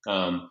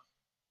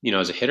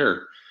 As a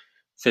hitter,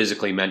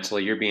 physically,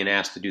 mentally, you're being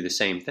asked to do the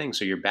same thing.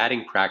 So your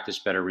batting practice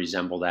better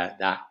resemble that.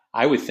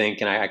 I would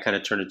think, and I kind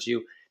of turn it to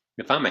you,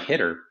 if I'm a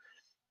hitter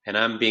and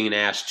I'm being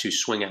asked to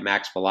swing at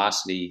max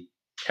velocity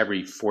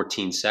every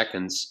 14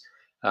 seconds,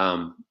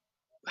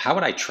 how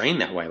would I train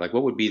that way? Like,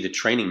 what would be the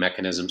training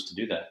mechanisms to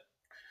do that?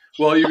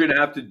 Well, you're going to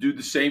have to do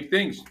the same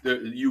things.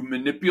 You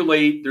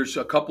manipulate. There's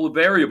a couple of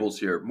variables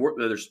here.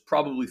 There's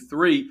probably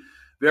 3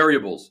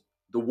 variables.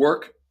 The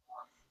work,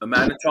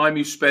 amount of time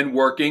you spend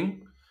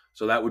working.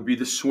 So that would be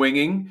the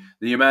swinging,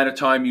 the amount of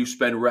time you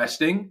spend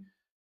resting,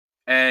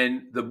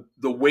 and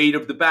the weight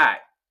of the bat.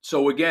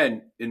 So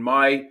again, in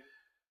my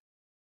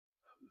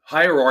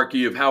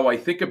hierarchy of how I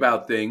think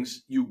about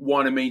things, you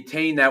want to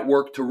maintain that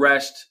work to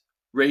rest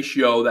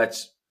ratio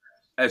that's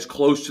as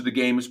close to the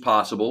game as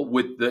possible.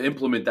 With the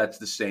implement, that's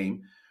the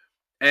same.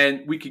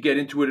 And we could get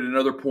into it at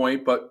another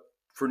point, but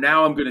for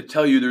now, I'm going to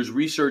tell you there's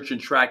research in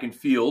track and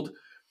field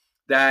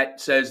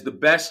that says the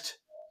best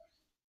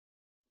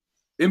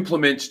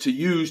implements to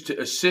use to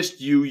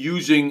assist you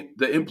using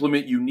the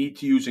implement you need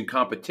to use in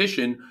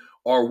competition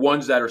are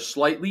ones that are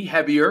slightly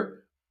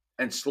heavier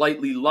and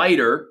slightly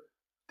lighter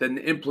than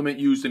the implement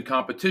used in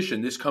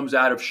competition. This comes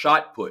out of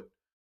shot put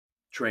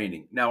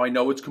training. Now, I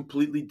know it's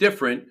completely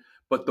different,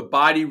 but the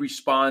body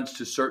responds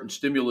to certain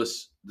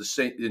stimulus the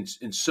same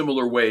in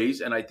similar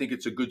ways, and I think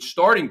it's a good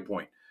starting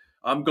point.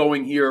 I'm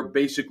going here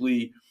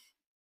basically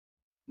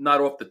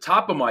not off the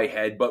top of my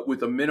head, but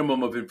with a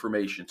minimum of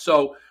information.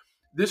 So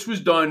this was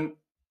done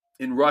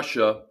in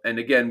Russia, and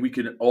again, we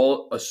can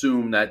all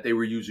assume that they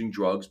were using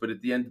drugs, but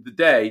at the end of the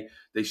day,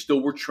 they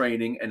still were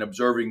training and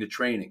observing the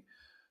training.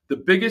 The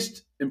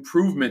biggest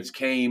improvements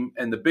came,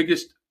 and the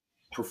biggest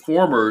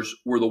performers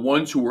were the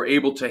ones who were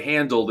able to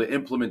handle the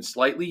implement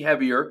slightly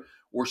heavier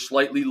or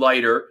slightly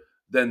lighter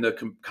than the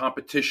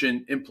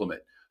competition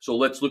implement. So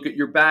let's look at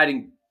your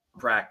batting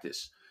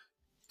practice.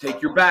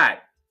 Take your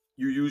bat.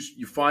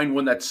 You find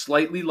one that's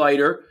slightly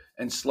lighter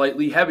and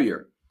slightly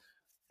heavier,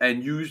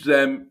 and use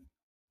them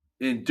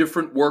in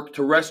different work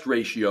to rest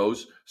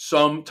ratios.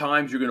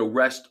 Sometimes you're going to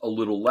rest a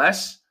little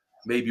less,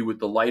 maybe with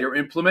the lighter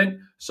implement.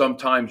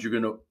 Sometimes you're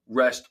going to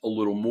rest a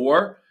little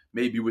more,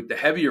 maybe with the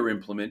heavier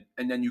implement.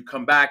 And then you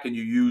come back and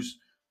you use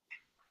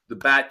the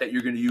bat that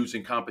you're going to use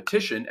in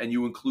competition, and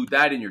you include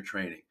that in your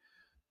training.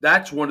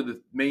 That's one of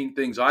the main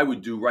things I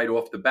would do right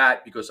off the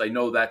bat, because I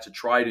know that's a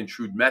tried and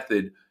true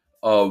method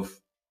of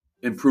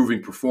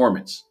improving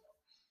performance.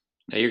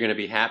 Now, you're going to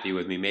be happy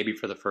with me, maybe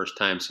for the first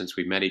time since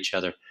we met each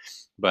other.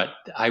 But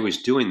I was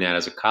doing that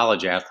as a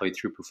college athlete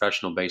through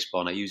professional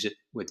baseball, and I use it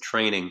with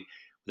training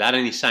without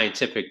any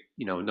scientific,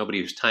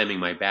 nobody was timing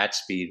my bat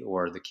speed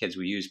or the kids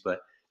we use, but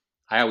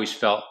I always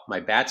felt my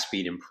bat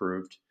speed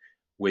improved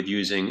with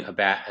using a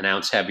bat an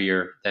ounce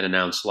heavier than an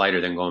ounce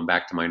lighter than going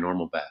back to my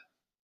normal bat.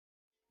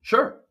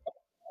 Sure.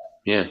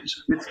 Yeah.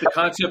 It's the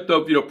concept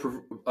of,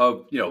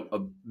 a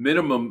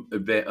minimum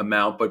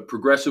amount, but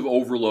progressive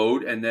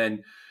overload. And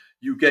then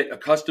you get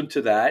accustomed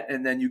to that.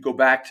 And then you go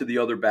back to the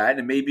other bat,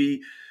 and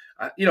maybe,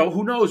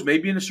 who knows,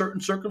 maybe in a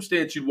certain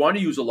circumstance, you'd want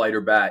to use a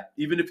lighter bat,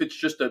 even if it's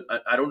just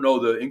I don't know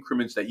the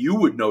increments that you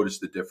would notice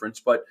the difference,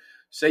 but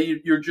say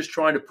you're just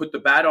trying to put the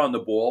bat on the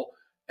ball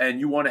and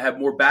you want to have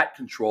more bat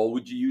control,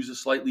 would you use a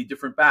slightly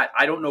different bat?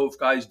 I don't know if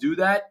guys do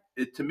that.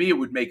 To me, it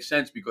would make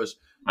sense, because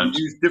you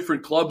use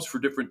different clubs for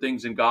different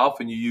things in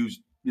golf, and you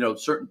use,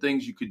 certain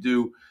things you could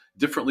do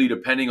differently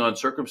depending on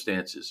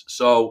circumstances.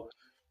 So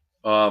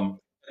I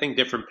think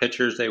different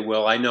pitchers, they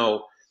will. I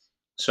know.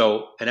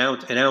 So an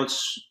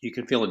ounce, you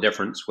can feel a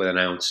difference with an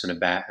ounce in a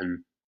bat.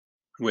 And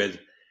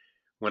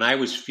when I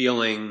was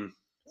feeling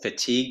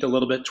fatigued a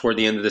little bit toward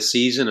the end of the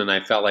season, and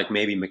I felt like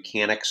maybe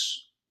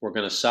mechanics were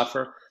going to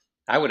suffer,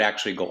 I would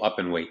actually go up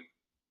in weight,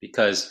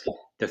 because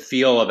the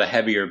feel of a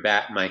heavier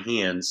bat in my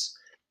hands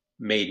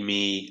made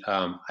me,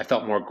 I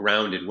felt more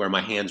grounded, where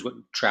my hands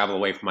wouldn't travel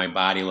away from my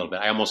body a little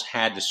bit. I almost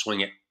had to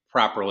swing it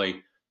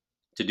properly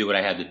to do what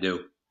I had to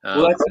do.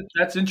 Well,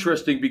 that's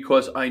interesting,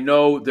 because I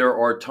know there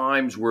are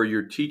times where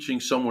you're teaching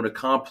someone a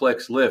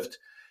complex lift.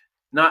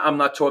 I'm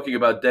not talking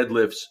about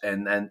deadlifts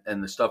and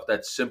the stuff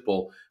that's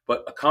simple,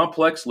 but a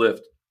complex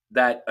lift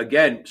that,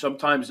 again,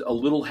 sometimes a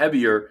little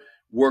heavier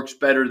works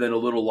better than a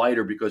little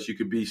lighter, because you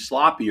could be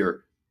sloppier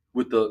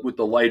with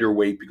the lighter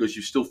weight because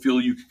you still feel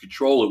you can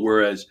control it.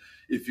 Whereas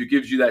if it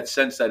gives you that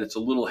sense that it's a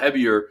little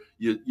heavier,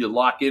 you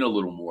lock in a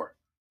little more.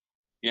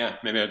 Yeah,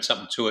 maybe I had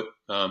something to it.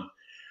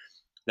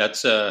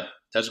 That's good.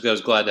 I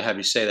was glad to have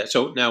you say that.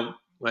 So now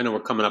I know we're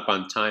coming up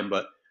on time,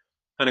 but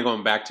kind of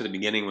going back to the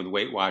beginning with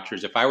Weight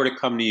Watchers, if I were to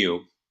come to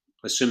you,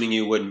 assuming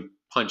you wouldn't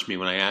punch me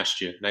when I asked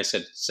you, and I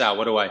said, Sal,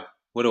 what do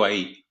I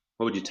eat?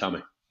 What would you tell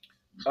me?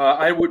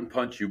 I wouldn't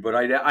punch you, but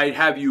I'd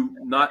have you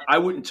not. I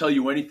wouldn't tell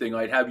you anything.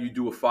 I'd have you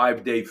do a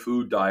 5-day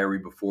food diary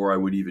before I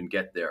would even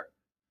get there.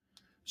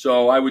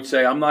 So I would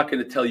say I'm not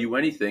going to tell you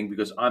anything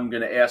because I'm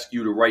going to ask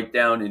you to write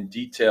down in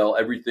detail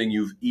everything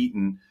you've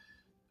eaten.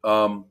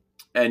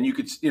 And you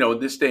could, in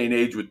this day and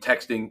age with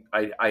texting,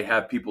 I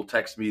have people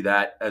text me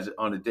that as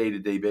on a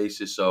day-to-day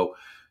basis. So,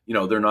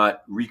 they're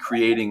not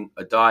recreating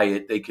a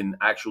diet. They can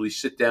actually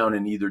sit down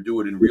and either do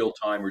it in real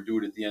time or do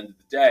it at the end of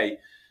the day.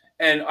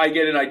 And I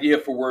get an idea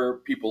for where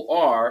people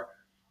are.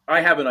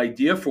 I have an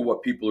idea for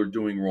what people are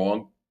doing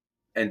wrong.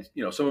 And,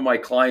 some of my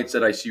clients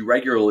that I see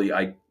regularly,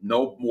 I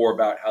know more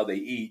about how they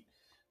eat.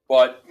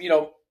 But,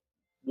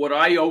 what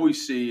I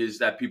always see is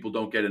that people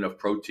don't get enough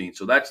protein.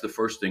 So that's the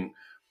first thing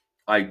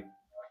I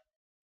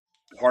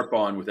harp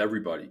on with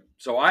everybody.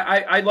 So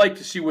I like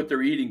to see what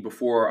they're eating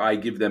before I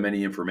give them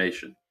any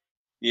information.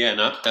 Yeah,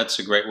 no, that's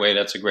a great way.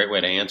 That's a great way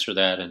to answer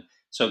that. And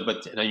so,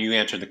 but now you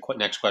answered the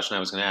next question I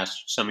was going to ask.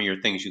 Some of your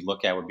things you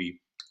look at would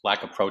be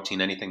lack of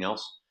protein. Anything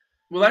else?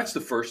 Well, that's the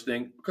first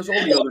thing because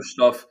all the other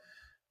stuff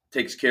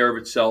takes care of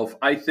itself.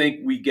 I think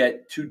we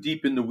get too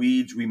deep in the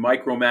weeds. We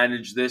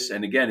micromanage this.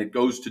 And again, it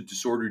goes to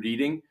disordered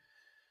eating.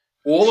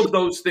 All of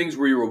those things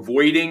where you're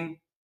avoiding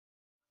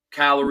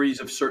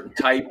calories of certain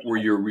type, where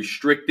you're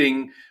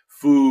restricting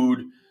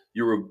food,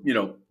 you're,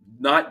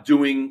 not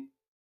doing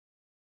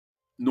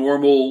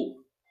normal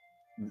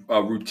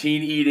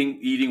routine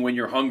eating when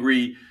you're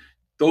hungry.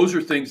 Those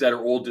are things that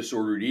are all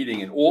disordered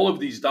eating. And all of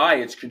these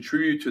diets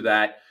contribute to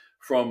that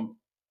from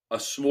a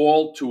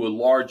small to a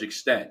large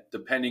extent,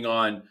 depending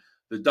on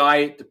the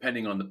diet,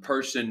 depending on the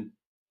person.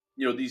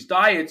 These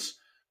diets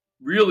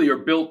really are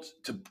built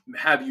to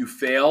have you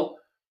fail,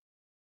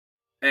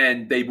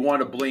 and they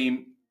want to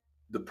blame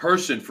the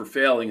person for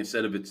failing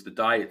instead of it's the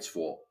diet's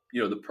fault.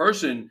 The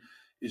person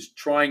is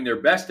trying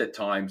their best at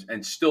times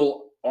and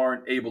still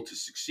aren't able to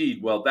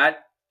succeed. Well,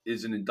 that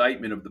is an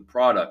indictment of the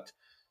product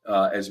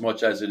as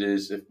much as it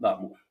is, if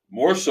not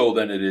more so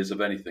than it is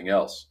of anything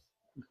else.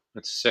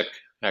 That's sick,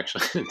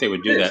 actually. They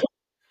would do that.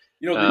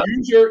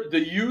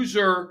 The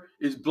user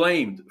is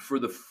blamed for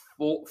the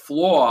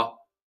flaw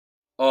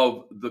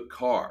of the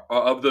car,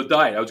 of the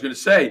diet. I was going to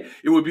say,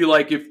 it would be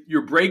like if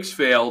your brakes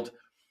failed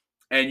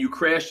and you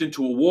crashed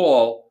into a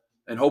wall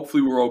and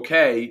hopefully we're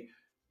okay,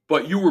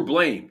 but you were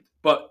blamed.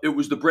 But it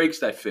was the brakes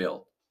that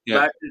failed.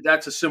 Yeah.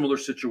 That's a similar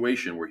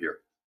situation we're here.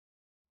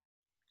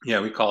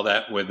 Yeah, we call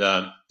that with,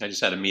 I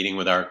just had a meeting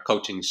with our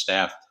coaching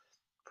staff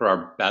for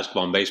our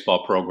basketball and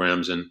baseball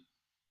programs, and,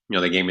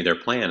 they gave me their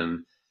plan,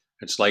 and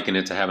it's likened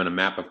it to having a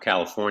map of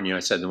California. I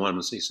said to one of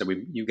them, he said,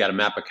 you got a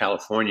map of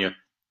California, and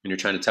you're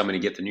trying to tell me to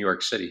get to New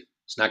York City.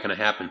 It's not going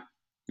to happen.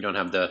 You don't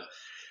have the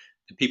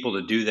people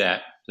to do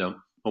that. So,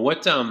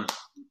 we're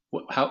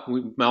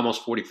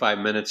almost 45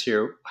 minutes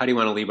here. How do you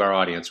want to leave our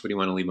audience? What do you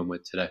want to leave them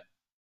with today?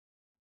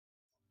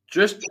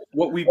 Just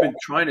what we've been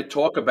trying to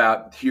talk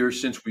about here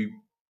since we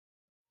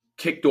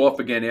kicked off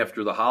again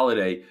after the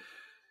holiday.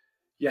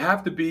 You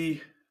have to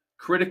be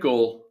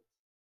critical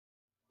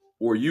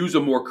or use a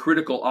more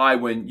critical eye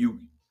when you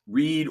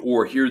read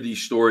or hear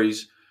these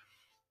stories.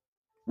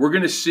 We're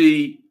going to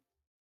see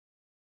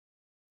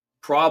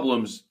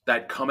problems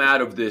that come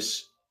out of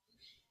this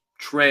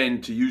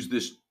trend to use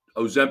this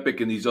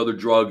Ozempic and these other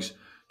drugs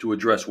to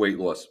address weight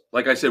loss.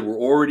 Like I said, there were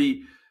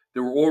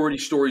already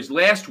stories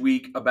last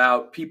week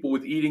about people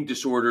with eating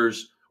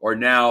disorders are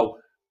now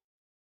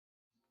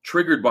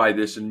triggered by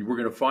this, and we're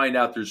going to find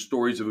out there's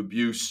stories of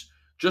abuse,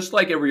 just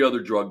like every other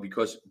drug,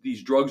 because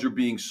these drugs are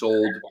being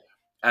sold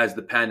as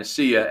the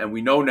panacea, and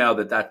we know now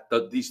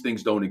that these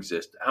things don't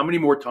exist. How many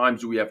more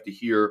times do we have to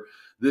hear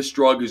this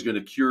drug is going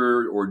to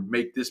cure or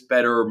make this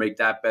better or make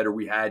that better?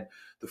 We had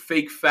the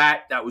fake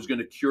fat that was going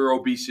to cure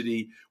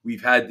obesity.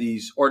 We've had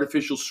these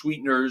artificial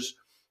sweeteners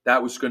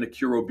that was going to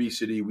cure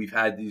obesity. We've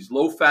had these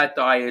low-fat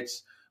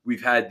diets.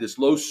 We've had this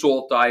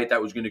low-salt diet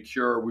that was going to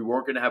cure. We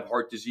weren't going to have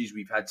heart disease.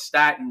 We've had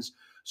statins.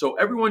 So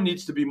everyone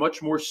needs to be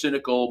much more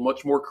cynical,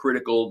 much more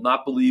critical,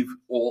 not believe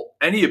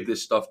any of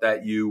this stuff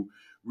that you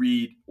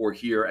read or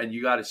hear. And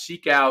you got to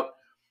seek out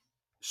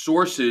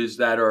sources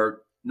that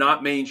are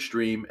not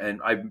mainstream. And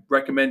I've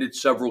recommended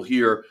several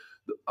here.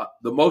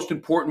 The most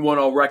important one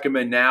I'll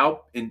recommend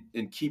now in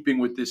keeping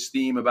with this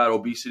theme about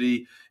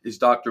obesity is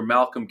Dr.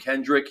 Malcolm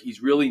Kendrick.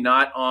 He's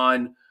not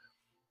on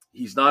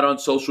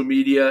social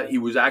media. He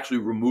was actually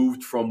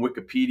removed from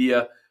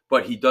Wikipedia,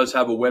 but he does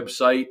have a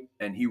website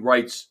and he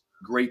writes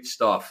great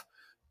stuff.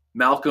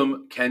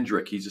 Malcolm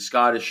Kendrick. He's a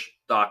Scottish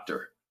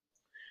doctor.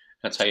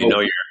 That's how you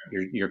know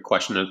you're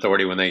questioning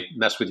authority, when they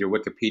mess with your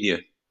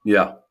Wikipedia.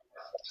 Yeah.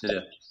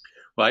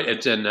 Well,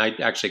 and I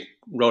actually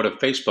wrote a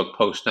Facebook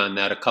post on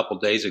that a couple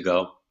days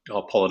ago.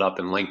 I'll pull it up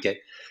and link it,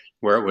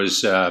 where it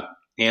was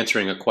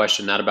answering a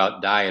question not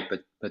about diet,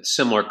 but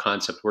similar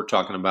concept we're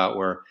talking about,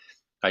 where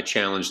I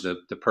challenge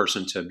the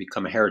person to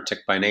become a heretic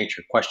by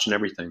nature, question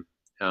everything,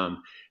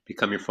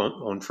 become your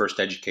own first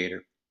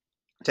educator.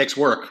 It takes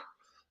work,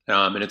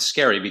 and it's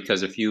scary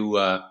because if you've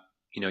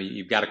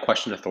got to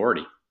question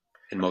authority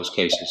in most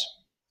cases.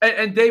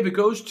 And Dave, it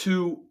goes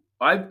to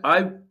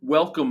I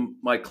welcome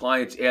my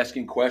clients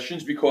asking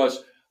questions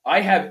because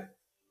I have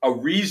a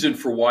reason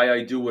for why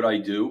I do what I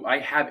do. I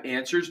have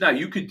answers. Now,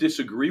 you could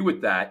disagree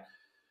with that.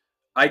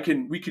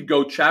 We could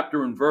go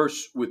chapter and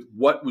verse with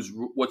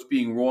what's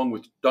being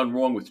done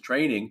wrong with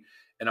training,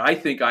 and I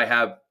think I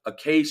have a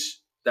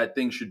case that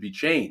things should be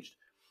changed.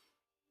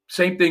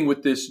 Same thing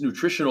with this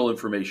nutritional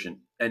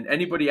information. And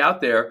anybody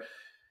out there,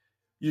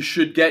 you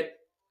should get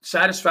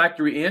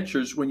satisfactory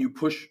answers when you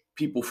push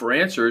people for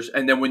answers.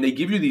 And then when they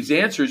give you these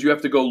answers, you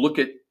have to go look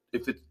at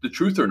if it's the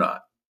truth or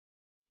not.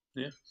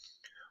 Yeah.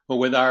 Well,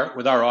 with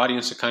our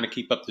audience, to kind of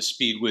keep up the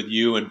speed with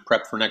you and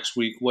prep for next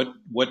week, what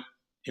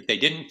if they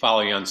didn't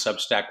follow you on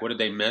Substack, what did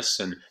they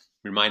miss? And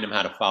remind them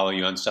how to follow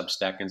you on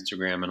Substack,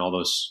 Instagram, and all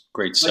those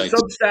great sites.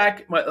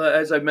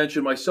 As I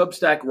mentioned, my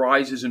Substack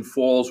rises and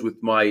falls with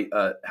my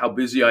how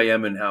busy I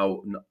am and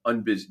how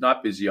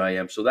not busy I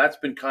am. So that's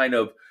been kind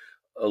of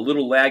a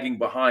little lagging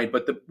behind.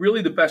 But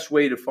really the best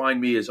way to find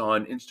me is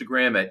on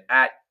Instagram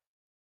at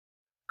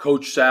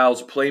Coach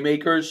Sal's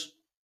Playmakers.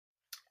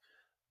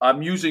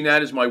 I'm using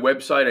that as my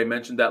website. I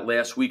mentioned that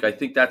last week. I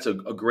think that's a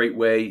great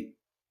way.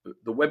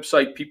 The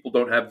website, people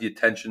don't have the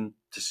attention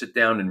to sit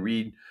down and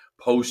read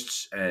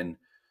posts and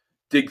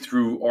dig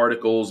through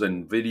articles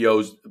and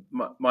videos.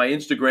 My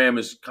Instagram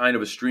is kind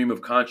of a stream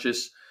of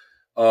conscious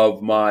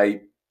of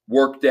my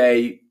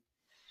workday.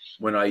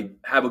 When I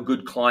have a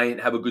good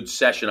client, have a good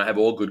session, I have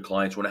all good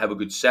clients. When I have a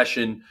good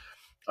session,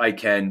 I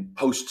can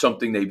post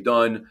something they've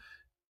done.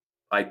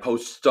 I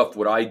post stuff,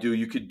 what I do.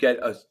 You could get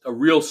a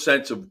real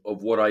sense of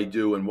what I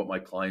do and what my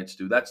clients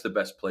do. That's the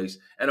best place.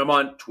 And I'm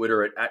on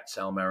Twitter at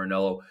Sal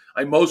Marinello.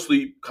 I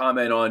mostly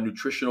comment on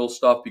nutritional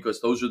stuff because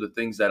those are the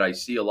things that I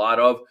see a lot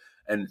of,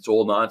 and it's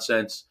all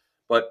nonsense.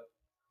 But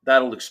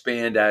that'll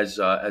expand as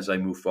I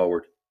move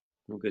forward.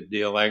 Well, good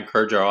deal. I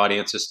encourage our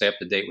audience to stay up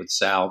to date with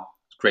Sal.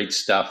 It's great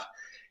stuff.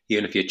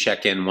 Even if you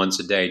check in once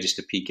a day, just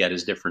to peek at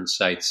his different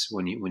sites.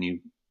 When you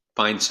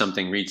find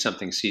something, read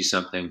something, see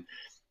something,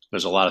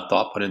 there's a lot of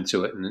thought put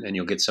into it, and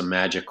you'll get some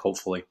magic,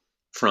 hopefully,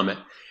 from it.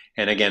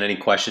 And again, any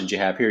questions you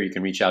have here, you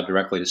can reach out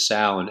directly to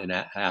Sal and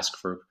ask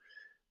for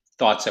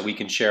thoughts that we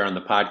can share on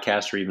the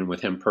podcast or even with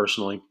him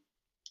personally.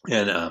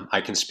 And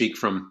I can speak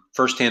from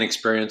firsthand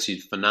experience.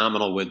 He's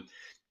phenomenal with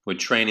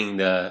training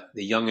the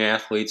young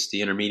athletes,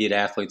 the intermediate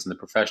athletes, and the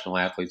professional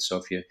athletes.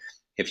 So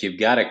if you've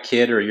got a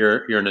kid or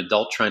you're an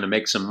adult trying to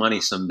make some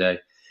money someday,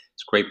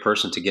 it's a great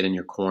person to get in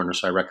your corner.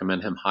 So I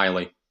recommend him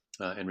highly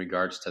in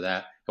regards to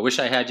that. I wish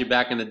I had you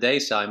back in the day,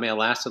 Sal. I may have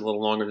lasted a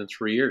little longer than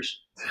 3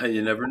 years.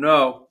 You never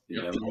know.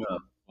 You never know.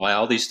 Well,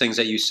 all these things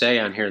that you say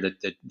on here,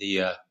 that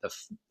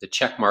the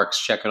check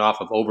marks checking off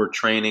of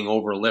overtraining,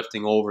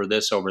 overlifting, over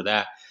this, over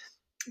that,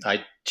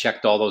 I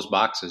checked all those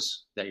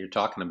boxes that you're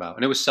talking about,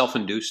 and it was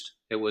self-induced.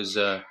 It was,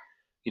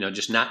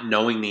 just not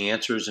knowing the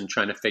answers and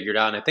trying to figure it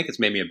out. And I think it's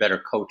made me a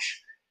better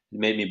coach. It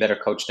made me a better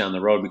coach down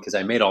the road because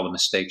I made all the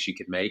mistakes you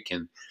could make,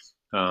 and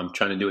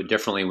trying to do it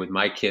differently with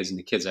my kids and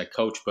the kids I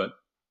coach. But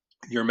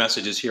your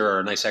messages here are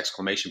a nice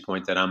exclamation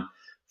point that I'm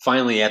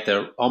finally at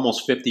the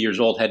almost 50 years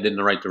old, headed in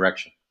the right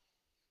direction.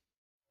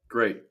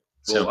 Great.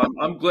 Well, so,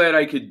 I'm glad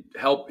I could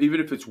help,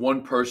 even if it's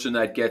one person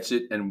that gets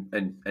it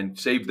and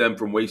save them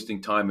from wasting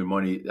time and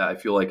money. I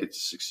feel like it's a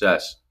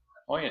success.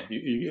 Oh, yeah.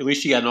 At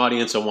least you got an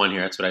audience of one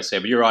here. That's what I say.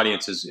 But your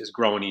audience is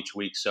growing each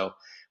week. So I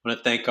want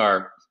to thank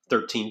our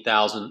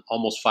 13,000,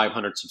 almost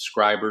 500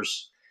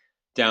 subscribers.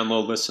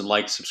 Download, listen,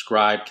 like,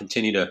 subscribe.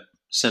 Continue to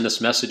send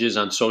us messages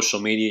on social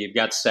media. You've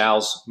got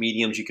Sal's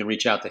mediums you can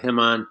reach out to him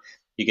on.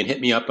 You can hit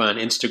me up on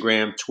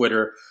Instagram,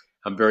 Twitter.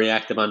 I'm very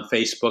active on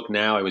Facebook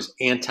now. I was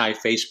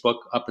anti-Facebook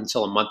up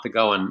until a month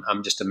ago, and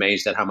I'm just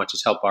amazed at how much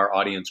it's helped our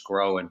audience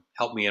grow and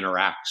help me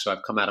interact. So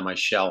I've come out of my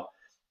shell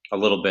a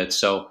little bit.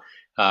 So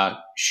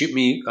shoot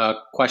me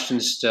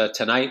questions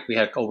tonight. We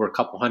had over a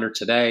couple hundred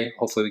today.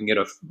 Hopefully we can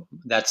get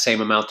that same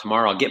amount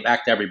tomorrow. I'll get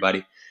back to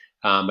everybody,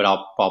 but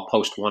I'll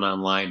post one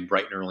online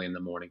bright and early in the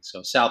morning.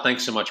 So Sal,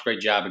 thanks so much. Great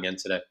job again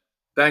today.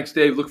 Thanks,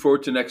 Dave. Look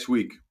forward to next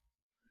week.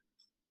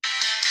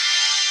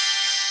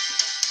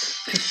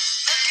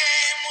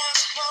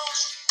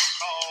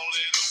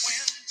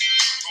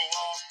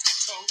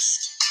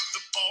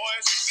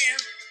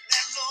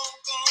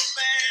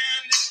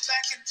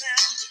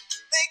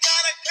 They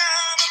got a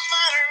kind of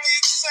minor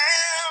league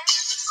sound.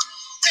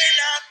 They're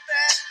not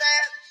that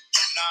bad,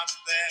 they're not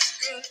that